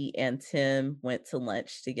Kaylee and Tim went to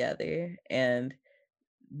lunch together and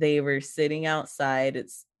they were sitting outside.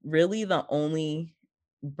 It's really the only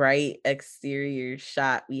bright exterior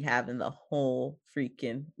shot we have in the whole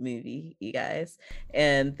freaking movie, you guys.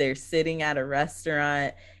 And they're sitting at a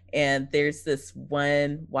restaurant and there's this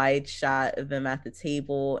one wide shot of them at the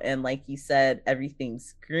table, and like you said,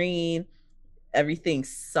 everything's green, everything's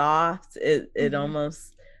soft. It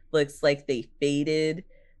almost looks like they faded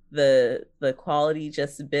the quality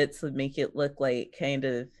just a bit to make it look like kind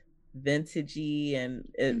of vintagey,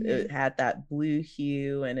 and it had that blue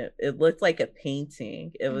hue, and it looked like a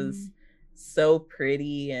painting. It was so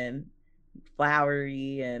pretty and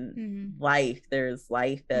flowery and life. There's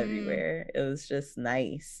life everywhere. It was just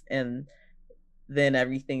nice. And then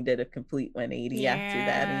everything did a complete 180 after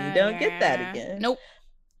that, and you don't get that again. Nope.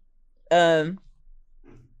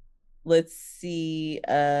 Let's see.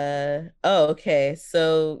 Okay.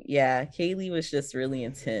 So yeah, Kaylee was just really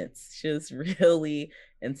intense. She was really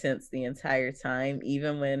intense the entire time,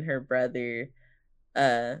 even when her brother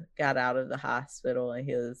got out of the hospital and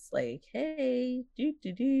he was like, hey,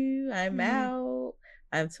 I'm out,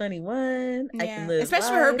 I'm 21, I can live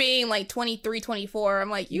especially life. for her being like 23, 24. I'm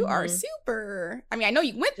like, you are super. I mean, I know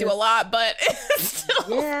you went through a lot, but it's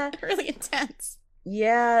still really intense.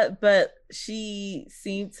 Yeah, but she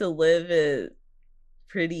seemed to live a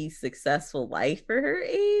pretty successful life for her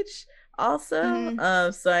age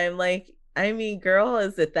also. So I'm like, I mean, girl,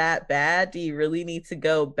 is it that bad? Do you really need to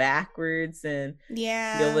go backwards and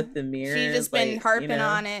deal with the mirrors? She's just been harping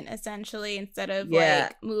on it essentially instead of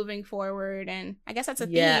like moving forward. And I guess that's a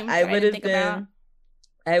theme I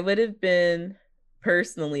would have been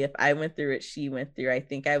personally, if I went through what she went through, I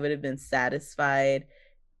think I would have been satisfied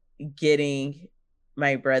getting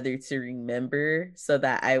my brother to remember so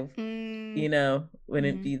that I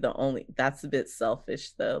wouldn't be the only. That's a bit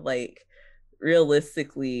selfish though. Like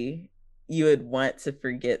realistically, you would want to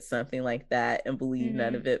forget something like that and believe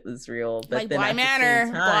none of it was real. But like then Bly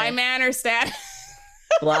Manor stat.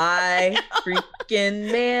 Bly freaking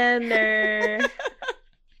Manor.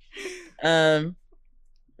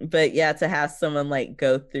 But yeah, to have someone like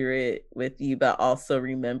go through it with you, but also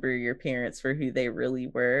remember your parents for who they really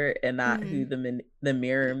were and not who the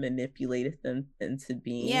mirror manipulated them into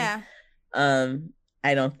being. Yeah.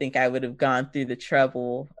 I don't think I would have gone through the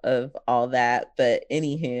trouble of all that. But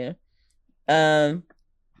anywho,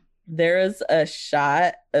 there is a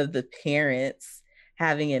shot of the parents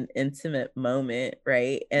having an intimate moment,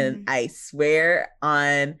 right? And I swear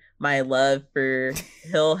on my love for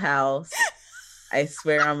Hill House, I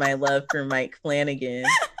swear on my love for Mike Flanagan,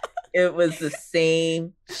 it was the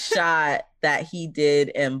same shot that he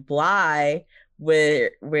in Bly,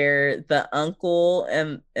 where the uncle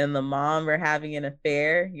and the mom were having an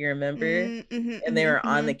affair. You remember? And they were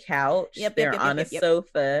on the couch. They were on a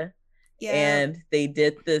sofa. Yeah. And they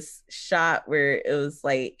did this shot where it was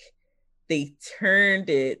like they turned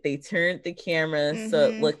the camera so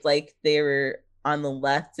it looked like they were on the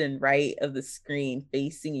left and right of the screen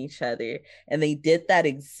facing each other. And they did that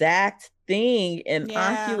exact thing in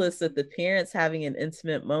Oculus with the parents having an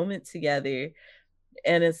intimate moment together.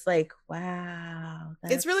 And it's like, wow.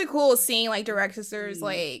 It's really cool seeing like directors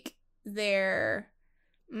like their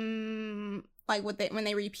like when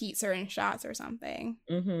they repeat certain shots or something.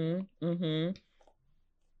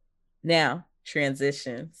 Now,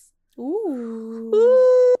 transitions.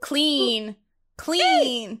 Ooh. Clean.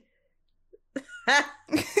 Clean.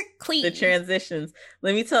 The transitions.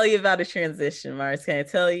 Let me tell you about a transition, Mars. Can I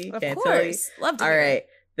tell you? Of course. Love to. All right.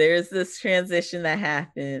 There's this transition that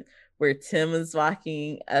happened where Tim was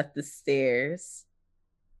walking up the stairs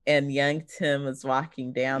and young Tim was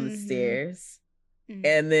walking down the stairs.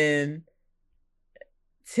 And then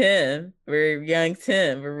we're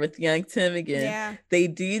with young Tim again. Yeah. They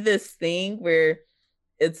do this thing where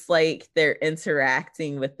it's like they're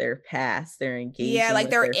interacting with their past. They're engaging. Yeah, like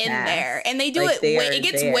they're in there. And they do like it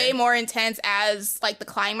gets way more intense as like the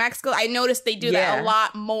climax goes. I noticed they do that a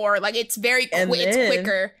lot more. Like it's very it's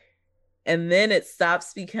quicker. And then it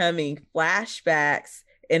stops becoming flashbacks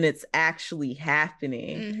and it's actually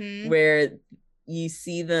happening where you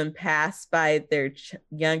see them pass by their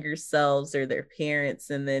younger selves or their parents,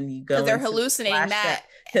 and then you go because they're hallucinating that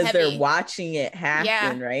because they're watching it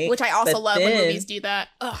happen, right? Which I also love when movies do that.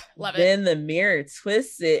 Ugh, love it. Then the mirror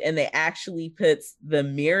twists it, and they actually puts the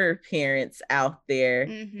mirror parents out there,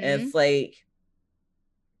 and it's like,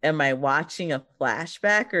 am I watching a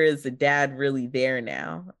flashback, or is the dad really there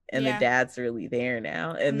now? And the dad's really there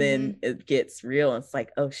now. And then it gets real. And it's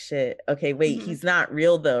like, oh shit. Okay, wait, he's not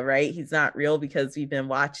real though, right? He's not real because we've been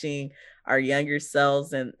watching our younger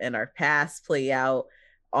selves and our past play out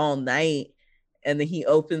all night. And then he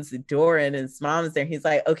opens the door and his mom's there. He's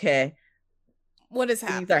like, okay, what is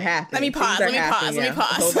happening? Things are happening. Let me pause. Let me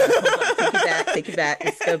pause. Hold on. Take it back.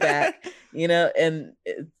 Let's go back. You know, and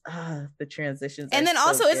the transitions. And then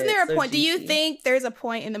also, isn't there a point? Do you think there's a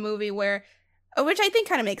point in the movie where, which I think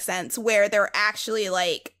kind of makes sense, where they're actually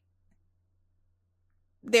like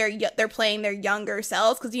they're playing their younger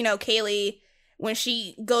selves? Because, you know, Kaylee, when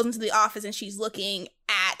she goes into the office and she's looking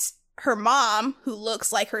at her mom, who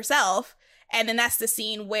looks like herself. And then that's the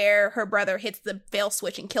scene where her brother hits the fail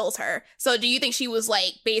switch and kills her. So do you think she was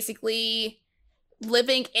like basically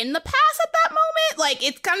living in the past at that moment? Like,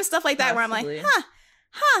 it's kind of stuff like that. Possibly. Where I'm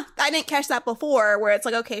like, I didn't catch that before, where it's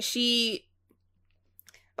like, okay, she,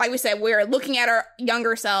 like we said, we're looking at our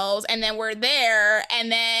younger selves and then we're there.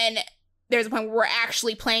 And then there's a point where we're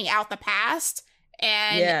actually playing out the past.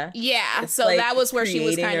 And yeah. So like that was where she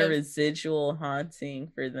was kind of a residual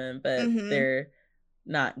haunting for them, but they're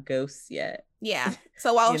not ghosts yet. Yeah.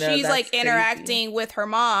 So while she's like interacting with her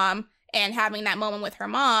mom and having that moment with her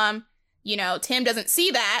mom, you know, Tim doesn't see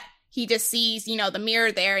that. He just sees, you know, the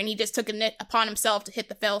mirror there, and he just took it upon himself to hit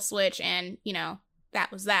the fail switch, and, you know,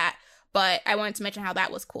 that was that. But I wanted to mention how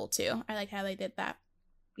that was cool too. I like how they did that.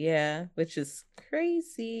 Yeah, which is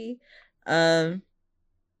crazy. And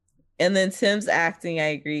then Tim's acting, I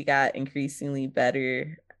agree, got increasingly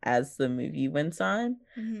better as the movie went on.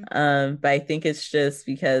 But I think it's just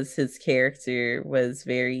because his character was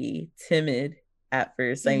very timid at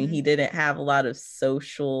first. I mean, he didn't have a lot of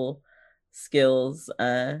social skills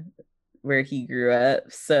where he grew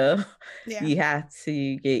up. So you have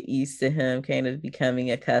to get used to him kind of becoming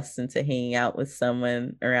accustomed to hanging out with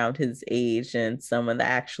someone around his age and someone that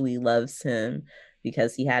actually loves him,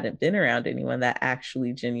 because he hadn't been around anyone that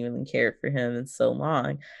actually genuinely cared for him in so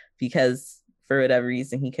long, because for whatever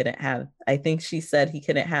reason, he couldn't have, I think she said he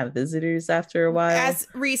couldn't have visitors after a while. As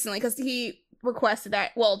recently, because he requested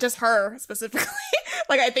that, well, just her specifically.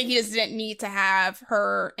 Like, I think he just didn't need to have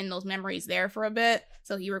her and those memories there for a bit.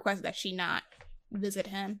 So he requested that she not visit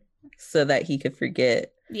him. So that he could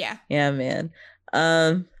forget. Yeah. Yeah, man.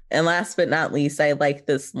 And last but not least, I like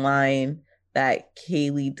this line that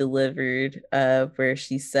Kaylee delivered where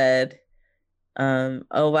she said, oh,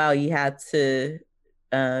 wow, you had to...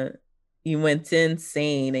 you went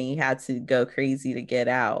insane and you had to go crazy to get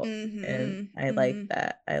out. And I like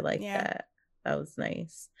that. I like that. That was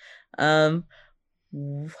nice.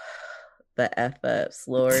 The F ups,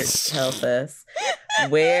 Lord help us.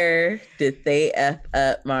 Where did they F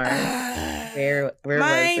up, Mars? Where was it?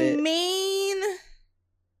 My main...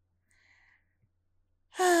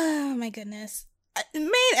 Oh my goodness. Main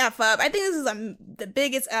F up, I think this is the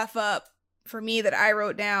biggest F up for me that I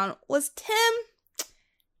wrote down, was Tim,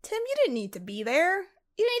 you didn't need to be there. You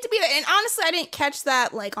didn't need to be there. And honestly, I didn't catch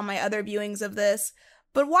that, like, on my other viewings of this.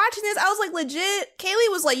 But watching this, I was like, legit,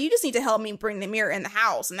 Kaylee was like, you just need to help me bring the mirror in the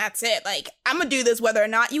house, and that's it. Like, I'm gonna do this whether or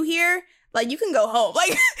not you here. Like, you can go home.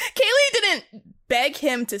 Like, Kaylee didn't beg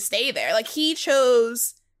him to stay there. Like, he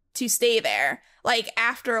chose to stay there. Like,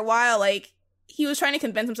 after a while, like, he was trying to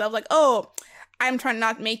convince himself, like, oh, I'm trying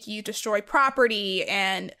not to make you destroy property,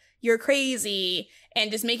 and you're crazy,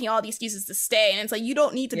 and just making all the excuses to stay. And it's like, you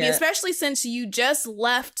don't need to be, especially since you just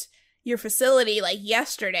left your facility, like,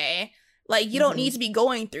 yesterday. Like, you don't need to be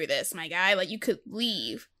going through this, my guy. Like, you could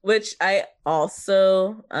leave. Which I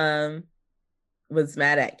also was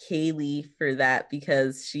mad at Kaylee for that,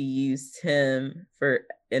 because she used him for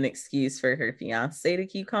an excuse for her fiance to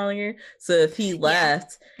keep calling her. So if he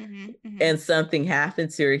left and something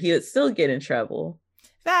happened to her, he would still get in trouble.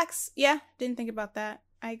 Facts. Yeah. Didn't think about that.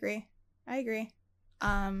 I agree.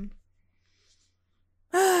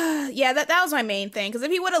 Yeah, that was my main thing, because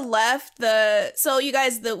if he would have left so you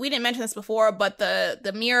guys, we didn't mention this before, but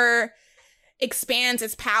the mirror expands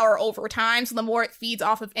its power over time. So the more it feeds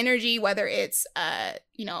off of energy, whether it's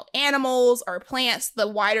animals or plants, the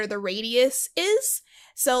wider the radius is.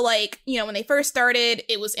 So, like, you know, when they first started,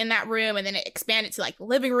 it was in that room, and then it expanded to like the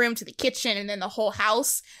living room, to the kitchen, and then the whole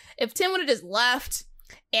house. If Tim would have just left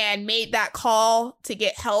and made that call to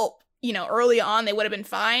get help, you know, early on, they would have been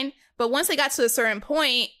fine. But once they got to a certain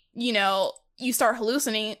point, you know, you start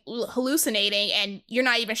hallucinating, and you're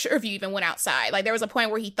not even sure if you even went outside. Like, there was a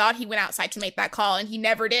point where he thought he went outside to make that call, and he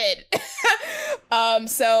never did.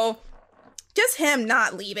 So just him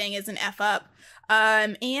not leaving is an F up.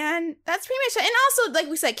 And that's pretty much it. And also, like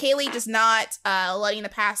we said, Kaylee just not letting the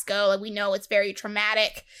past go. Like, we know it's very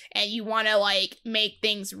traumatic, and you want to, like, make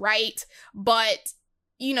things right, but,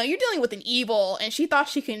 you know, you're dealing with an evil, and she thought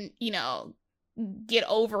she can, you know, get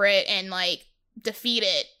over it and, like, defeat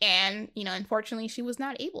it, and, you know, unfortunately she was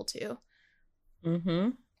not able to.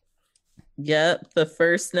 Yep, the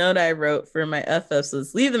first note I wrote for my FFs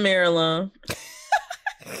was leave the mirror alone.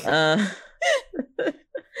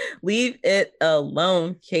 Leave it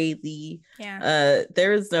alone, Kaylee. Yeah.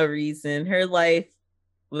 There was no reason. Her life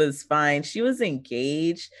was fine. She was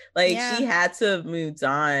engaged. Like, she had to have moved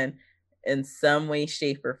on in some way,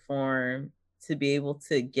 shape, or form to be able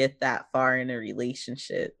to get that far in a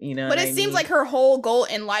relationship, you know. But it seems like her whole goal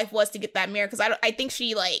in life was to get that mirror, because I think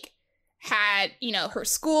she, like, had, you know, her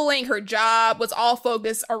schooling, her job was all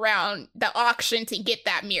focused around the auction to get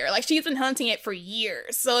that mirror. Like, she's been hunting it for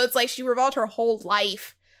years, so it's like she revolved her whole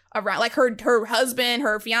life around, like, her husband,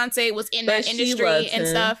 her fiance was in that industry and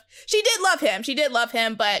stuff. She did love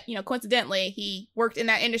him, but, you know, coincidentally, he worked in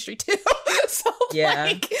that industry too. So,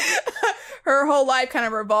 like, her whole life kind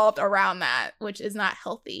of revolved around that, which is not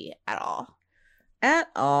healthy at all.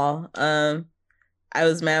 I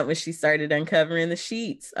was mad when she started uncovering the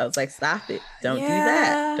sheets. I was like, stop it. Don't do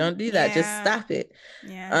that. Don't do that. Just stop it.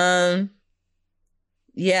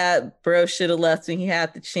 Bro should have left when he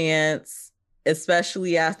had the chance,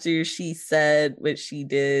 especially after she said what she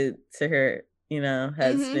did to her, you know,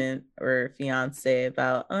 husband or fiance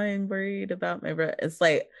about, oh, I'm worried about my brother. It's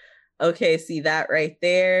like, okay, see that right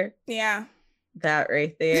there? Yeah. That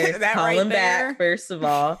right there. Call him back, first of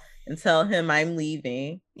all, and tell him I'm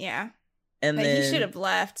leaving. Yeah. And like, then he should have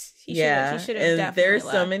left. He should have and definitely there's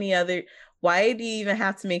left. So many other. Why do you even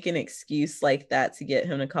have to make an excuse like that to get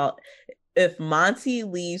him to call? If Monty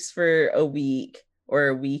leaves for a week or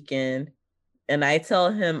a weekend, and I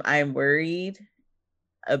tell him I'm worried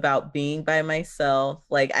about being by myself,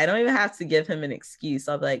 like, I don't even have to give him an excuse.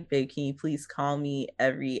 I'll be like, babe, can you please call me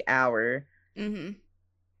every hour?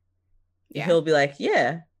 Yeah. He'll be like,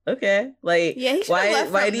 yeah, okay. Like,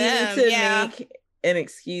 why do you need to make an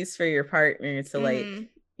excuse for your partner to like,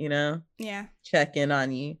 you know, check in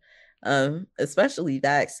on you? Especially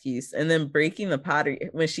that excuse. And then breaking the pottery,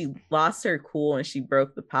 when she lost her cool and she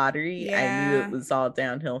broke the pottery, I knew it was all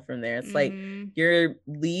downhill from there. It's like, you're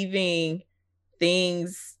leaving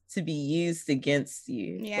things to be used against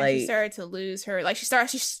you. Like, she started to lose her, like,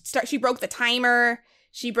 she broke the timer.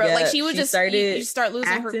 She broke, like, she was you start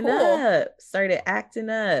losing her cool. Started acting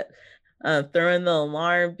up, throwing the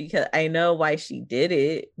alarm, because I know why she did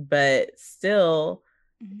it, but still,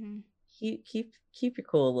 keep your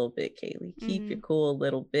cool a little bit, Kaylee. Keep your cool a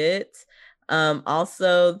little bit.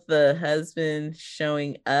 Also, the husband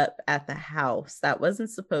showing up at the house, that wasn't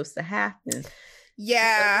supposed to happen.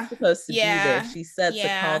 Yeah, supposed to be there. She said to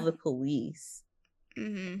call the police.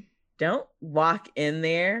 Don't walk in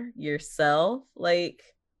there yourself. Like,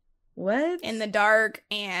 what? In the dark,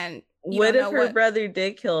 and what if her brother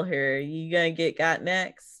did kill her? You gonna got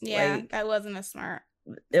next? Yeah, like, that wasn't a smart.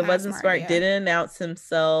 It wasn't smart. Didn't announce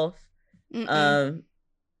himself. He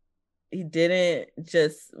didn't,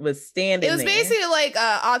 just was standing there. It was basically like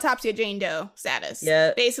Autopsy of Jane Doe status.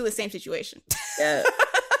 Yeah, basically the same situation. Yeah,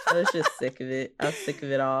 I was just sick of it. I was sick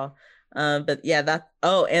of it all. But yeah,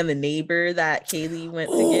 and the neighbor that Kaylee went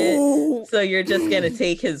to get. So you're just gonna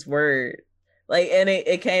take his word, like, and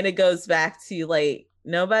it kind of goes back to, like,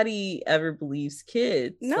 nobody ever believes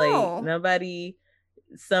kids. No, like,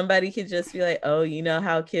 somebody could just be like, oh, you know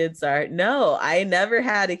how kids are. No, I never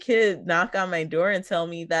had a kid knock on my door and tell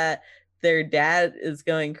me that their dad is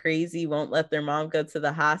going crazy, won't let their mom go to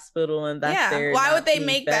the hospital, and that's why would they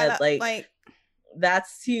make that up? Like,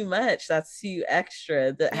 that's too much. That's too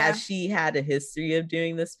extra. Has she had a history of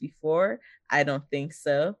doing this before? I don't think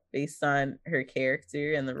so, based on her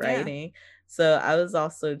character and the writing. So I was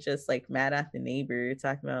also just, like, mad at the neighbor,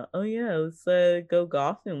 talking about, oh yeah, let's go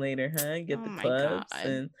golfing later, huh? Get the clubs.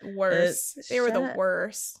 And worse. They were the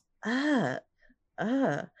worst. That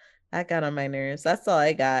got on my nerves. That's all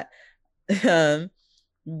I got.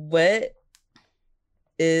 What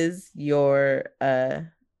is your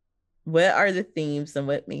what are the themes and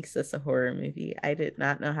what makes this a horror movie? I did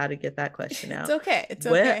not know how to get that question out. It's okay. It's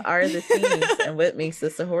okay. What are the themes and what makes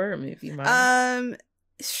this a horror movie, Mom?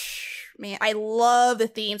 Man, I love the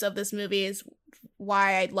themes of this movie. Is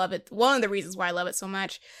why I love it. One of the reasons why I love it so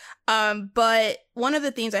much. But one of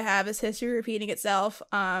the themes I have is history repeating itself.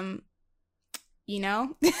 You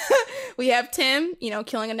know, We have Tim,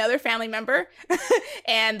 killing another family member,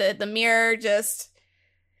 and the mirror just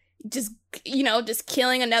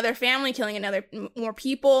killing another family, killing another more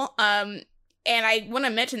people. And I want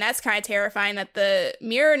to mention that's kind of terrifying that the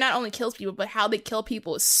mirror not only kills people, but how they kill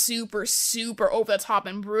people is super, super over the top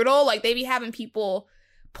and brutal. Like they be having people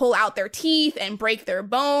pull out their teeth and break their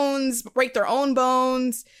own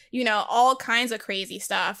bones, all kinds of crazy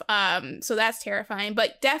stuff. So that's terrifying,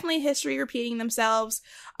 but definitely history repeating themselves.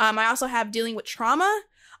 I also have dealing with trauma.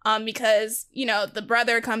 Because, the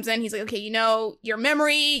brother comes in, he's like, okay, your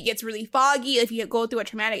memory gets really foggy. If you go through a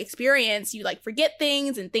traumatic experience, you forget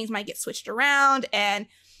things and things might get switched around. And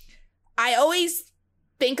I always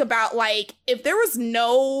think about if there was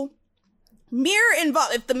no mirror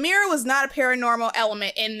involved, if the mirror was not a paranormal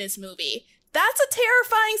element in this movie, that's a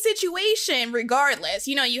terrifying situation regardless.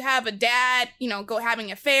 You have a dad, go having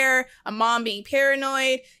an affair, a mom being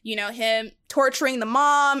paranoid, him torturing the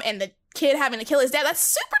mom and the kid having to kill his dad. That's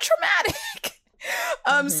super traumatic.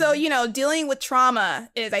 So, dealing with trauma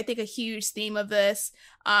is, I think, a huge theme of this.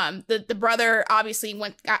 The brother obviously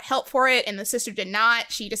got help for it, and the sister did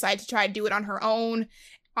not. She decided to try to do it on her own,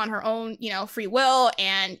 free will,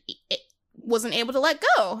 and it wasn't able to let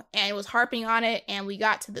go and was harping on it, and we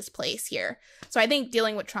got to this place here. So I think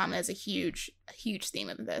dealing with trauma is a huge theme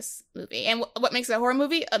of this movie. And what makes it a horror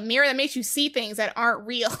movie? A mirror that makes you see things that aren't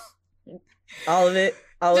real. All of it.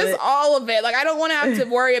 All of it. I don't want to have to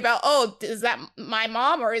worry about, is that my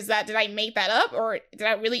mom, or did I make that up, or did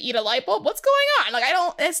I really eat a light bulb? What's going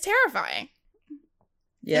on? It's terrifying.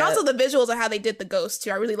 Yeah. And also the visuals of how they did the ghost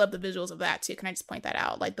too. I really love the visuals of that too. Can I just point that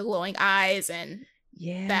out? The glowing eyes and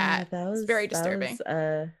that was very disturbing.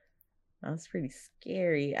 That was pretty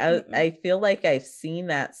scary. I feel like I've seen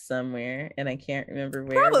that somewhere and I can't remember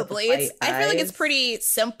where. Probably. I feel like it's pretty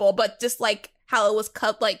simple, but just how it was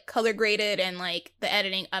color graded and the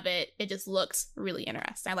editing of it just looks really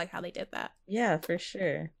interesting. I like how they did that. Yeah, for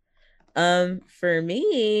sure. For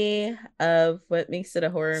me, what makes it a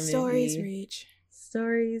horror movie? Stories reach.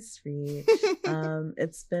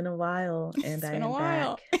 It's been a while, and I am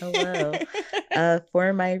back. Hello.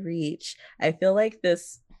 For my reach, I feel like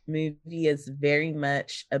this movie is very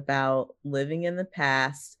much about living in the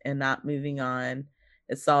past and not moving on.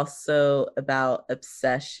 It's also about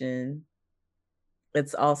obsession.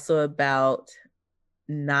 It's also about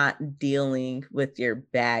not dealing with your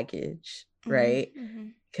baggage, right?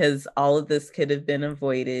 Because all of this could have been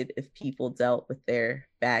avoided if people dealt with their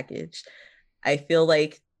baggage. I feel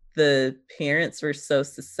like the parents were so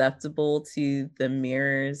susceptible to the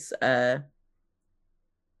mirror's, I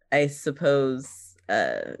suppose,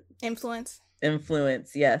 influence.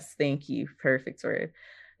 Yes, thank you. Perfect word.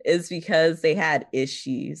 Is because they had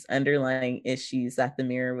underlying issues that the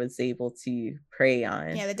mirror was able to prey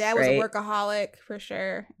on. Yeah, the dad was a workaholic for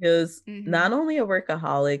sure. He was not only a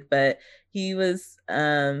workaholic, but he was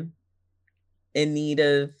in need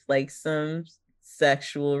of some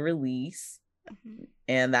sexual release.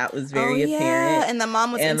 And that was very apparent. And the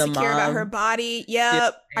mom was insecure about her body.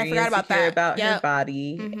 Yep. I forgot about that. About her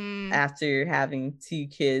body after having 2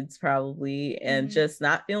 kids, probably, and just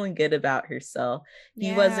not feeling good about herself.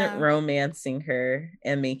 He wasn't romancing her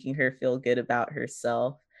and making her feel good about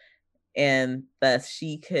herself. And thus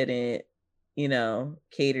she couldn't,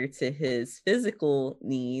 cater to his physical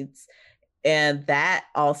needs. And that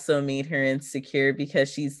also made her insecure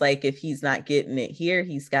because she's like, if he's not getting it here,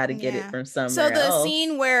 he's got to get it from somewhere else. So the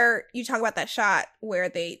scene where you talk about that shot where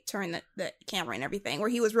they turn the camera and everything, where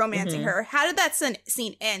he was romancing her, how did that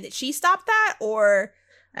scene end? Did she stop that or?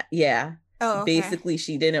 Yeah. Oh, okay. Basically,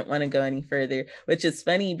 she didn't want to go any further, which is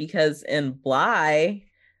funny because in Bly,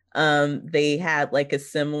 they had a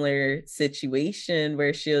similar situation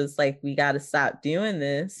where she was like, we got to stop doing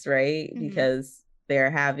this, right? Because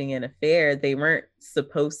they're having an affair. They weren't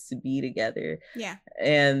supposed to be together. Yeah.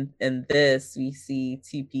 And in this, we see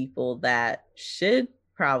 2 people that should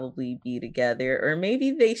probably be together, or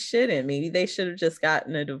maybe they shouldn't. Maybe they should have just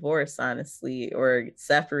gotten a divorce, honestly, or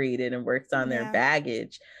separated and worked on their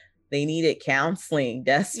baggage. They needed counseling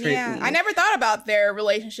desperately. Yeah. I never thought about their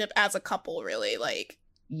relationship as a couple, really.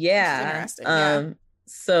 Yeah. Interesting.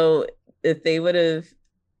 So if they would have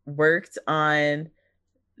worked on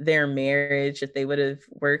their marriage, if they would have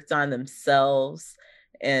worked on themselves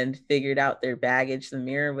and figured out their baggage, the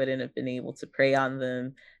mirror wouldn't have been able to prey on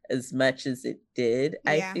them as much as it did.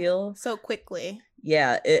 I feel so quickly.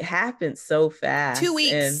 Yeah, it happened so fast. 2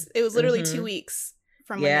 weeks. And it was literally 2 weeks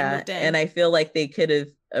from when they moved in. And I feel like they could have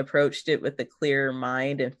approached it with a clearer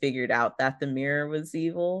mind and figured out that the mirror was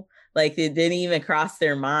evil. It didn't even cross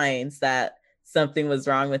their minds that something was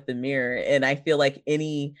wrong with the mirror. And I feel like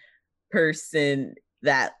any person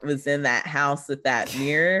that was in that house with that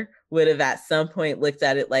mirror would have at some point looked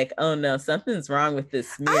at it like, oh no, something's wrong with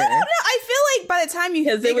this mirror. I don't know. I feel like by the time you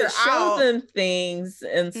figure it would show them things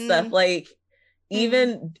and stuff, like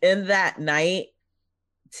even in that night,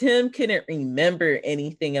 Tim couldn't remember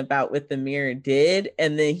anything about what the mirror did,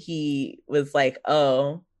 and then he was like,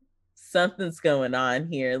 oh, something's going on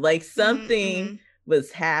here, like something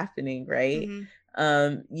was happening, right?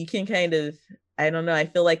 You can kind of, I don't know, I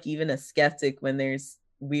feel like even a skeptic, when there's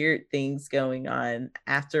weird things going on,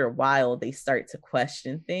 after a while they start to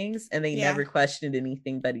question things, and they never questioned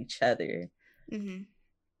anything but each other.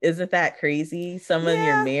 Isn't that crazy? Someone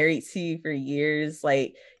you're married to for years,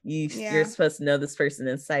 like you're supposed to know this person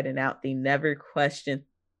inside and out. They never question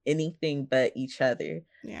anything but each other.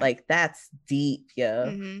 Like, that's deep,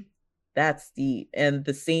 yo. That's deep. And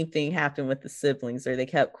the same thing happened with the siblings, or they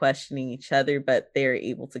kept questioning each other, but they're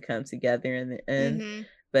able to come together in the end.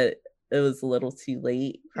 But it was a little too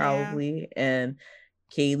late, probably. And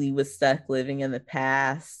Kaylee was stuck living in the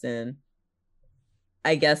past, and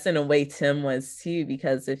I guess in a way Tim was too,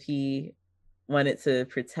 because if he wanted to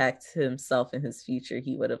protect himself and his future,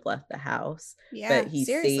 he would have left the house. But he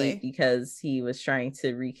stayed because he was trying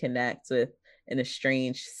to reconnect with an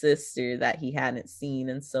estranged sister that he hadn't seen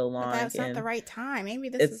in so long. But that's not the right time. Maybe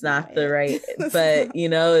it's not the right. But you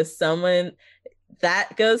know, if someone,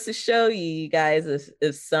 that goes to show you guys,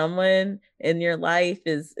 if someone in your life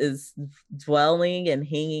is dwelling and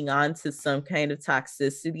hanging on to some kind of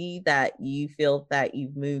toxicity that you feel that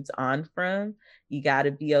you've moved on from, you got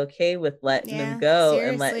to be okay with letting them go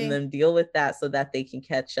and letting them deal with that, so that they can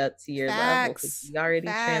catch up to your level, because you already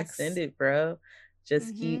transcended, bro.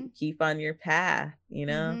 Just keep on your path, you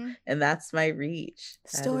know. And that's my reach.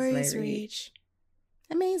 Stories reach.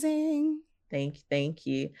 Amazing. Thank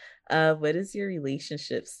you. What is your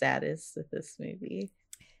relationship status with this movie?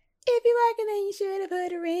 If you like it, then you should have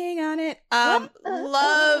put a ring on it.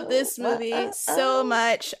 Love this movie so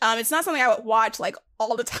much. It's not something I would watch like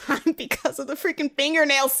all the time because of the freaking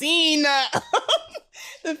fingernail scene.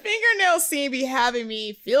 The fingernail scene be having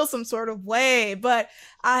me feel some sort of way, but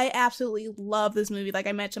I absolutely love this movie. Like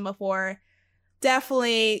I mentioned before,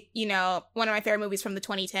 definitely, you know, one of my favorite movies from the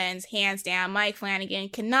 2010s, hands down. Mike Flanagan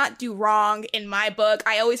cannot do wrong in my book.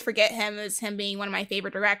 I always forget him as him being one of my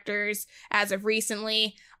favorite directors as of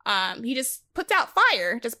recently. He just puts out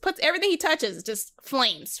fire, just puts everything he touches, just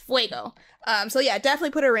flames, fuego. So yeah,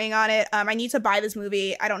 definitely put a ring on it. I need to buy this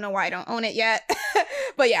movie. I don't know why I don't own it yet,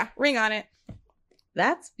 but yeah, ring on it.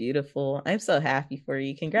 That's beautiful. I'm so happy for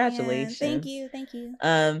you. Congratulations. Yeah, thank you.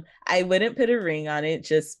 I wouldn't put a ring on it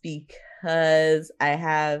just because I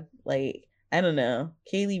have, like, I don't know,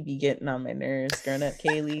 Kaylee be getting on my nerves, grown up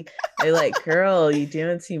Kaylee. I like, girl, you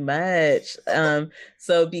doing too much.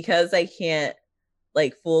 So because I can't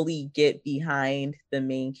like fully get behind the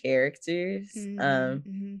main characters,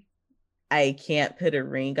 I can't put a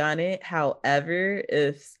ring on it. However,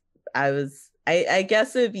 if I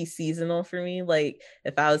guess it would be seasonal for me. Like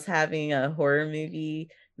if I was having a horror movie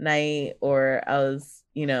night, or I was,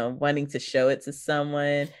 you know, wanting to show it to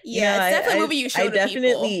someone. Yeah, it's definitely a movie you show to people. I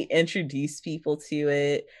definitely introduce people to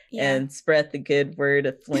it and spread the good word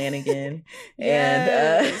of Flanagan.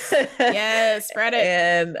 Yes. And yes, spread it.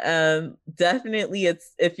 And definitely,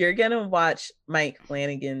 it's, if you're gonna watch Mike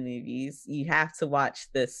Flanagan movies, you have to watch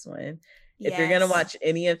this one. If you're going to watch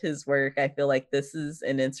any of his work, I feel like this is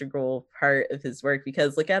an integral part of his work,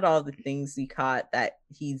 because look at all the things we caught that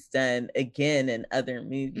he's done again in other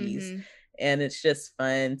movies. And it's just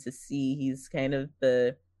fun to see. He's kind of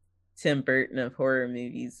the Tim Burton of horror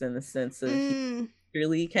movies, in the sense of he's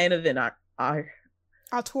really kind of an auteur.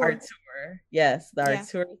 Yes, the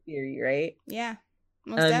auteur theory, right? Yeah.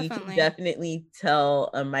 Most definitely. You can definitely tell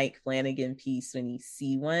a Mike Flanagan piece when you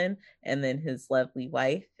see one, and then his lovely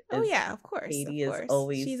wife. Oh yeah, of course. Katie is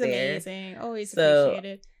always She's there. Amazing. Always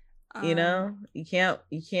appreciated. You know, you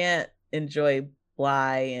can't enjoy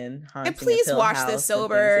Bly and Haunting and please of Hill watch House this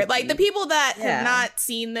sober. Like the people that have not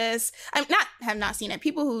seen this, have not seen it.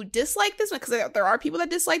 People who dislike this one, because there are people that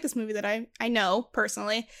dislike this movie that I know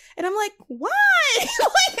personally, and I'm like, why?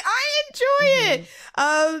 Like I enjoy it.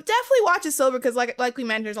 Definitely watch it sober, because like we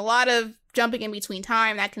mentioned, there's a lot of jumping in between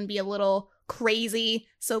time that can be a little crazy,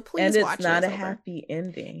 so please watch it. And it's not a happy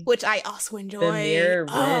ending, which I also enjoy. The mirror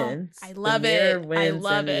wins. I love it. I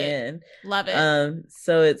love it. Love it.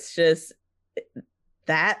 So it's just,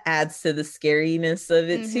 that adds to the scariness of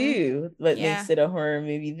it too. What makes it a horror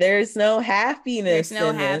movie? There's no happiness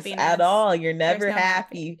in this at all. You're never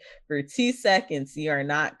happy for 2 seconds. You are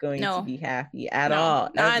not going to be happy at all.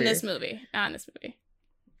 Not in this movie. Not in this movie.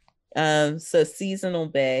 So seasonal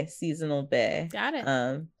bay. Got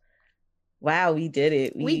it. Wow, we did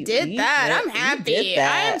it. We did that. I'm happy.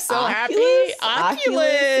 I am so Oculus, happy.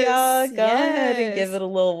 Oculus. Y'all. Go ahead and give it a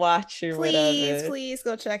little watch or whatever. Please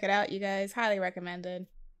go check it out, you guys. Highly recommended.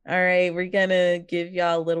 All right, we're going to give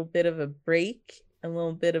y'all a little bit of a break, a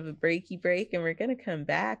little bit of a breaky break, and we're going to come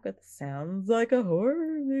back with Sounds Like a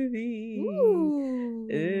Horror Movie. Ooh.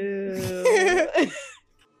 Ew.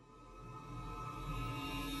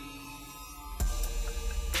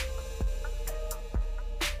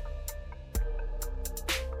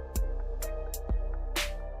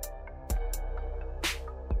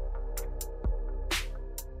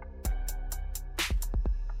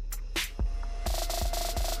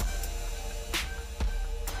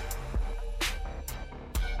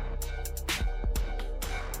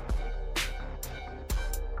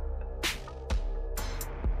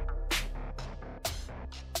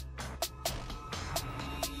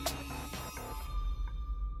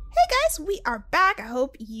 We are back. I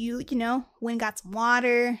hope you went and got some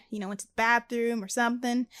water, went to the bathroom or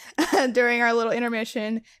something during our little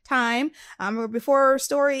intermission time. Before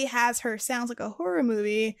Story has her Sounds Like a Horror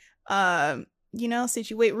Movie, real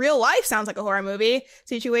life Sounds Like a Horror Movie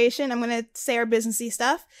situation. I'm going to say our businessy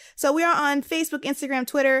stuff. So we are on Facebook, Instagram,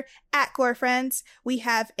 Twitter, @GoreFriends. We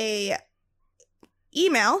have a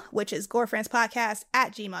email, which is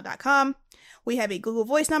gorefriendspodcast@gmail.com. We have a Google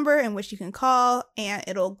Voice number in which you can call and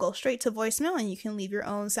it'll go straight to voicemail and you can leave your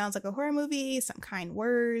own Sounds Like a Horror Movie, some kind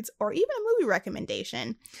words, or even a movie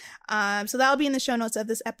recommendation. So that'll be in the show notes of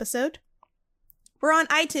this episode. We're on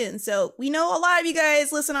iTunes, so we know a lot of you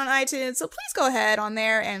guys listen on iTunes, so please go ahead on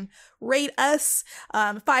there and rate us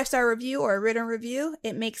a 5-star review or a written review.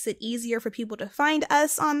 It makes it easier for people to find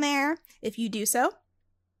us on there if you do so.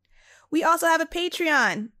 We also have a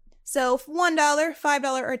Patreon. So $1,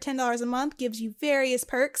 $5, or $10 a month gives you various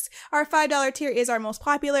perks. Our $5 tier is our most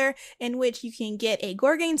popular, in which you can get a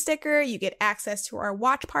Gorgane sticker, you get access to our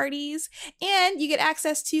watch parties, and you get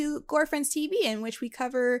access to Gore Friends TV, in which we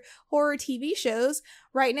cover horror TV shows.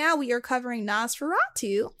 Right now we are covering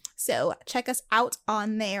Nosferatu, so check us out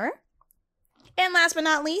on there. And last but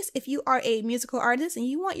not least, if you are a musical artist and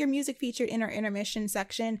you want your music featured in our intermission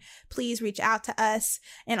section, please reach out to us.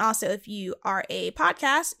 And also, if you are a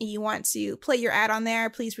podcast and you want to play your ad on there,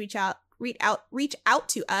 please reach out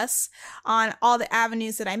to us on all the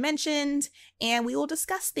avenues that I mentioned, and we will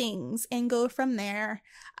discuss things and go from there.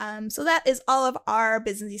 So that is all of our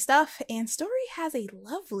businessy stuff. And Story has a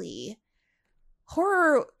lovely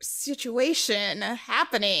horror situation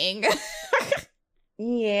happening.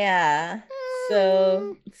 Yeah.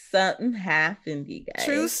 So something happened, you guys.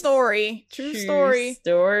 True story. True story.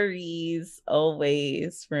 Stories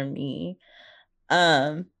always from me.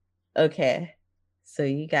 Okay. So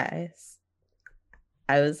you guys,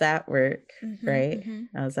 I was at work, right?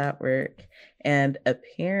 Mm-hmm. I was at work, and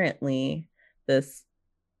apparently this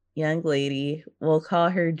young lady, we'll call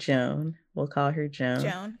her Joan.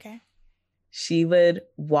 Joan, okay. She would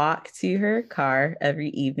walk to her car every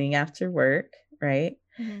evening after work, right?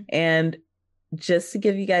 Mm-hmm. And just to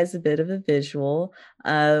give you guys a bit of a visual,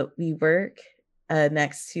 we work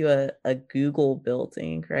next to a Google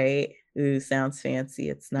building, right? Ooh, sounds fancy.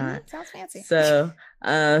 It's not. Sounds fancy. So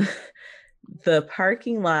the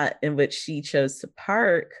parking lot in which she chose to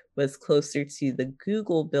park was closer to the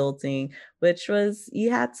Google building, which was, you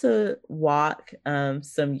had to walk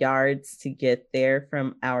some yards to get there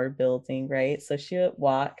from our building, right? So she would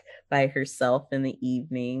walk by herself in the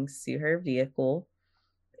evenings to her vehicle.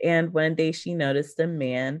 And one day she noticed a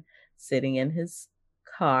man sitting in his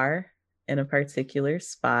car in a particular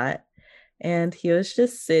spot. And he was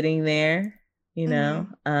just sitting there,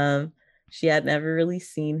 She had never really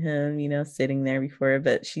seen him, sitting there before,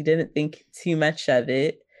 but she didn't think too much of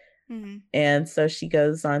it. Mm-hmm. And so she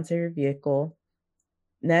goes onto her vehicle.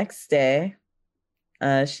 Next day,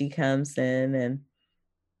 she comes in and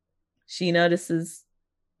she notices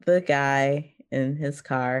the guy in his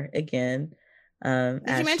car again. Did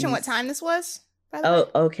you mention what time this was? By the way?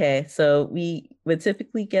 Okay. So we would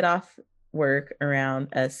typically get off work around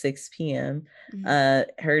 6 p.m.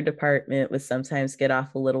 Mm-hmm. Her department would sometimes get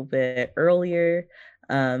off a little bit earlier,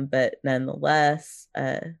 but nonetheless,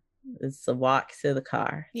 it's a walk to the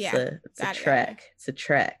car. Yeah, it's a trek. It's a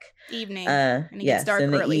trek. Evening. And it gets dark in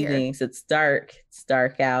the earlier. Evenings, it's dark. It's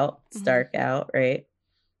dark out. It's dark out, right?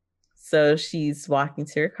 So she's walking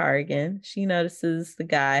to her car again. She notices the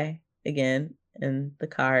guy again in the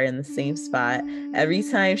car in the same spot. Every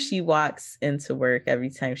time she walks into work, every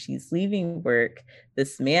time she's leaving work,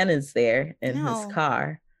 this man is there in his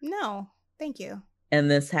car. No, thank you. And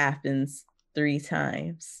this happens 3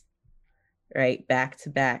 times, right? Back to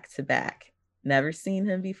back to back. never seen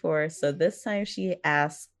him before. So this time she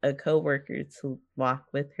asked a coworker to walk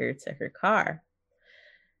with her to her car.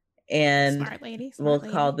 And smart lady. We'll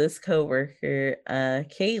call this coworker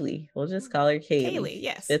Kaylee. We'll just call her Kaylee. Kaylee,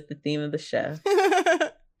 yes. Fit the theme of the show.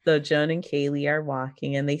 So Joan and Kaylee are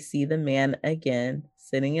walking and they see the man again,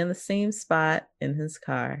 sitting in the same spot in his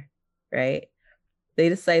car, right? They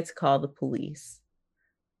decide to call the police.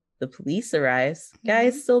 The police arrives.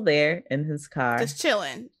 Guy's still there in his car. Just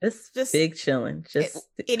chilling. Just big chilling.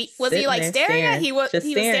 Was he like staring at? He was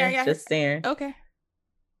staring at. Just staring. Okay.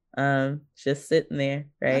 Just sitting there,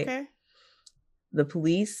 right? Okay. The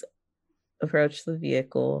police approach the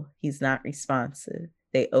vehicle. He's not responsive.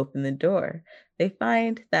 They open the door. They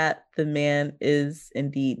find that the man is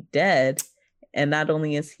indeed dead. And not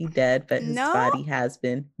only is he dead, but his body has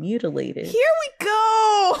been mutilated. Here we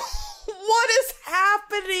go. What is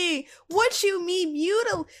happening? What you mean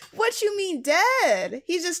What you mean dead?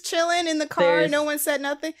 He's just chilling in the car. No one said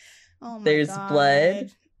nothing. Oh my God.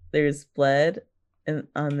 Blood. There's blood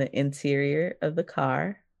on the interior of the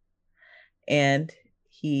car, and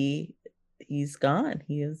he's gone.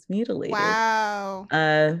 He is mutilated. Wow.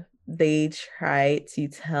 They tried to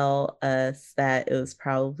tell us that it was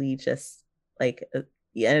probably just like,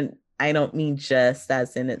 and I don't mean just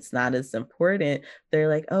as in it's not as important. They're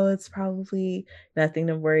like, oh, it's probably nothing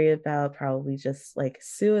to worry about, probably just like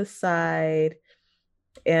suicide.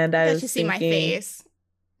 And I was thinking, my face.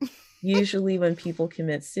 Usually when people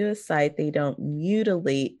commit suicide, they don't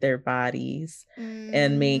mutilate their bodies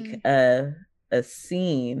and make a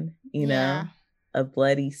scene, a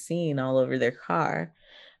bloody scene all over their car.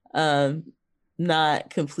 Not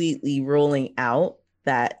completely ruling out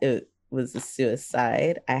that it was a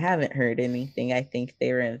suicide. I haven't heard anything. I think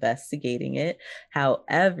they were investigating it.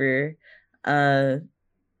 However,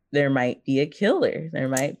 there might be a killer. There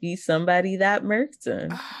might be somebody that murked him.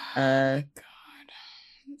 My God.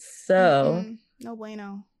 So no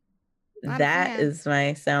bueno. That is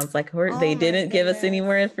sounds like horror. They didn't give us any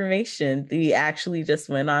more information. We actually just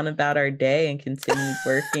went on about our day and continued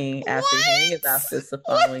working after hearing about this the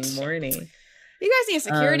following morning. You guys need a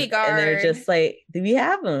security guard. And they're just like, we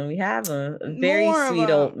have him. A very sweet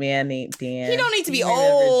old man named Dan. He don't need to be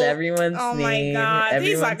old. Everyone's name. Oh my God.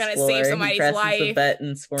 He's not going to save somebody's life. The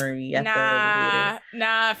buttons for me. Nah,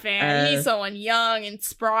 fam. You need someone young and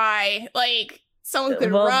spry. Like, someone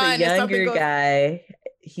could run. The younger guy,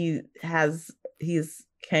 he's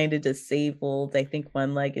kind of disabled. I think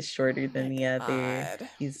one leg is shorter than the other.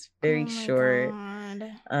 He's very short.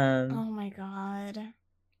 Oh my God.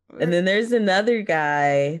 And then there's another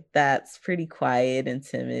guy that's pretty quiet and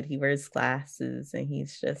timid. He wears glasses and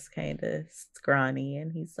he's just kind of scrawny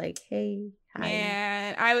and he's like, hey, hi.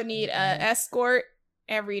 Man, I would need an escort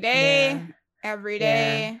every day. Every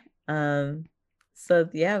day. Yeah. So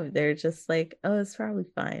yeah, they're just like, oh, it's probably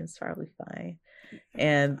fine.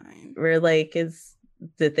 And we're like,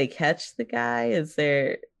 did they catch the guy?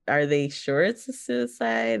 Are they sure it's a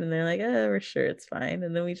suicide? And they're like, oh, we're sure it's fine.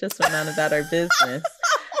 And then we just went on about our business.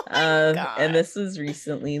 And this was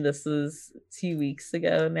recently. This was 2 weeks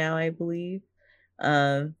ago now, I believe.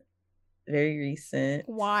 Very recent.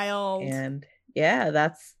 Wild. And yeah,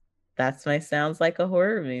 that's my sounds like a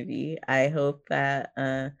horror movie. I hope that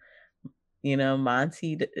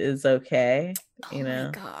Monty is okay. Oh my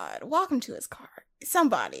God. Welcome to his car.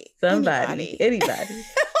 Somebody. Anybody.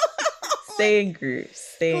 Stay in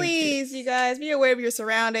groups. Please, you guys, be aware of your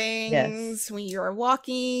surroundings when you're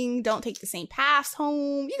walking. Don't take the same paths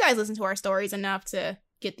home. You guys listen to our stories enough to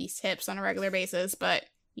get these tips on a regular basis, but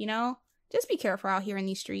just be careful out here in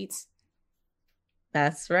these streets.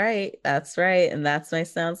 That's right. And that's my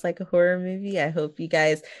sounds like a horror movie. I hope you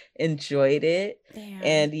guys enjoyed it. Damn.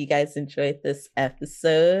 And you guys enjoyed this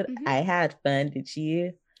episode. I had fun. Did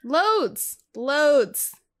you? Loads.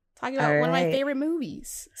 Talking about one of my favorite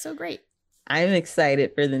movies. So great. I'm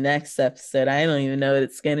excited for the next episode. I don't even know what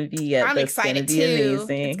it's going to be yet. I'm excited too.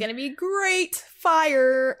 Amazing. It's going to be great.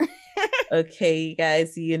 Fire. Okay, you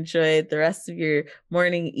guys, you enjoyed the rest of your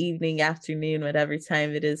morning, evening, afternoon, whatever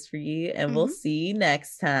time it is for you. And we'll see you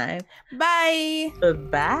next time. Bye.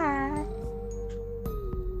 Bye.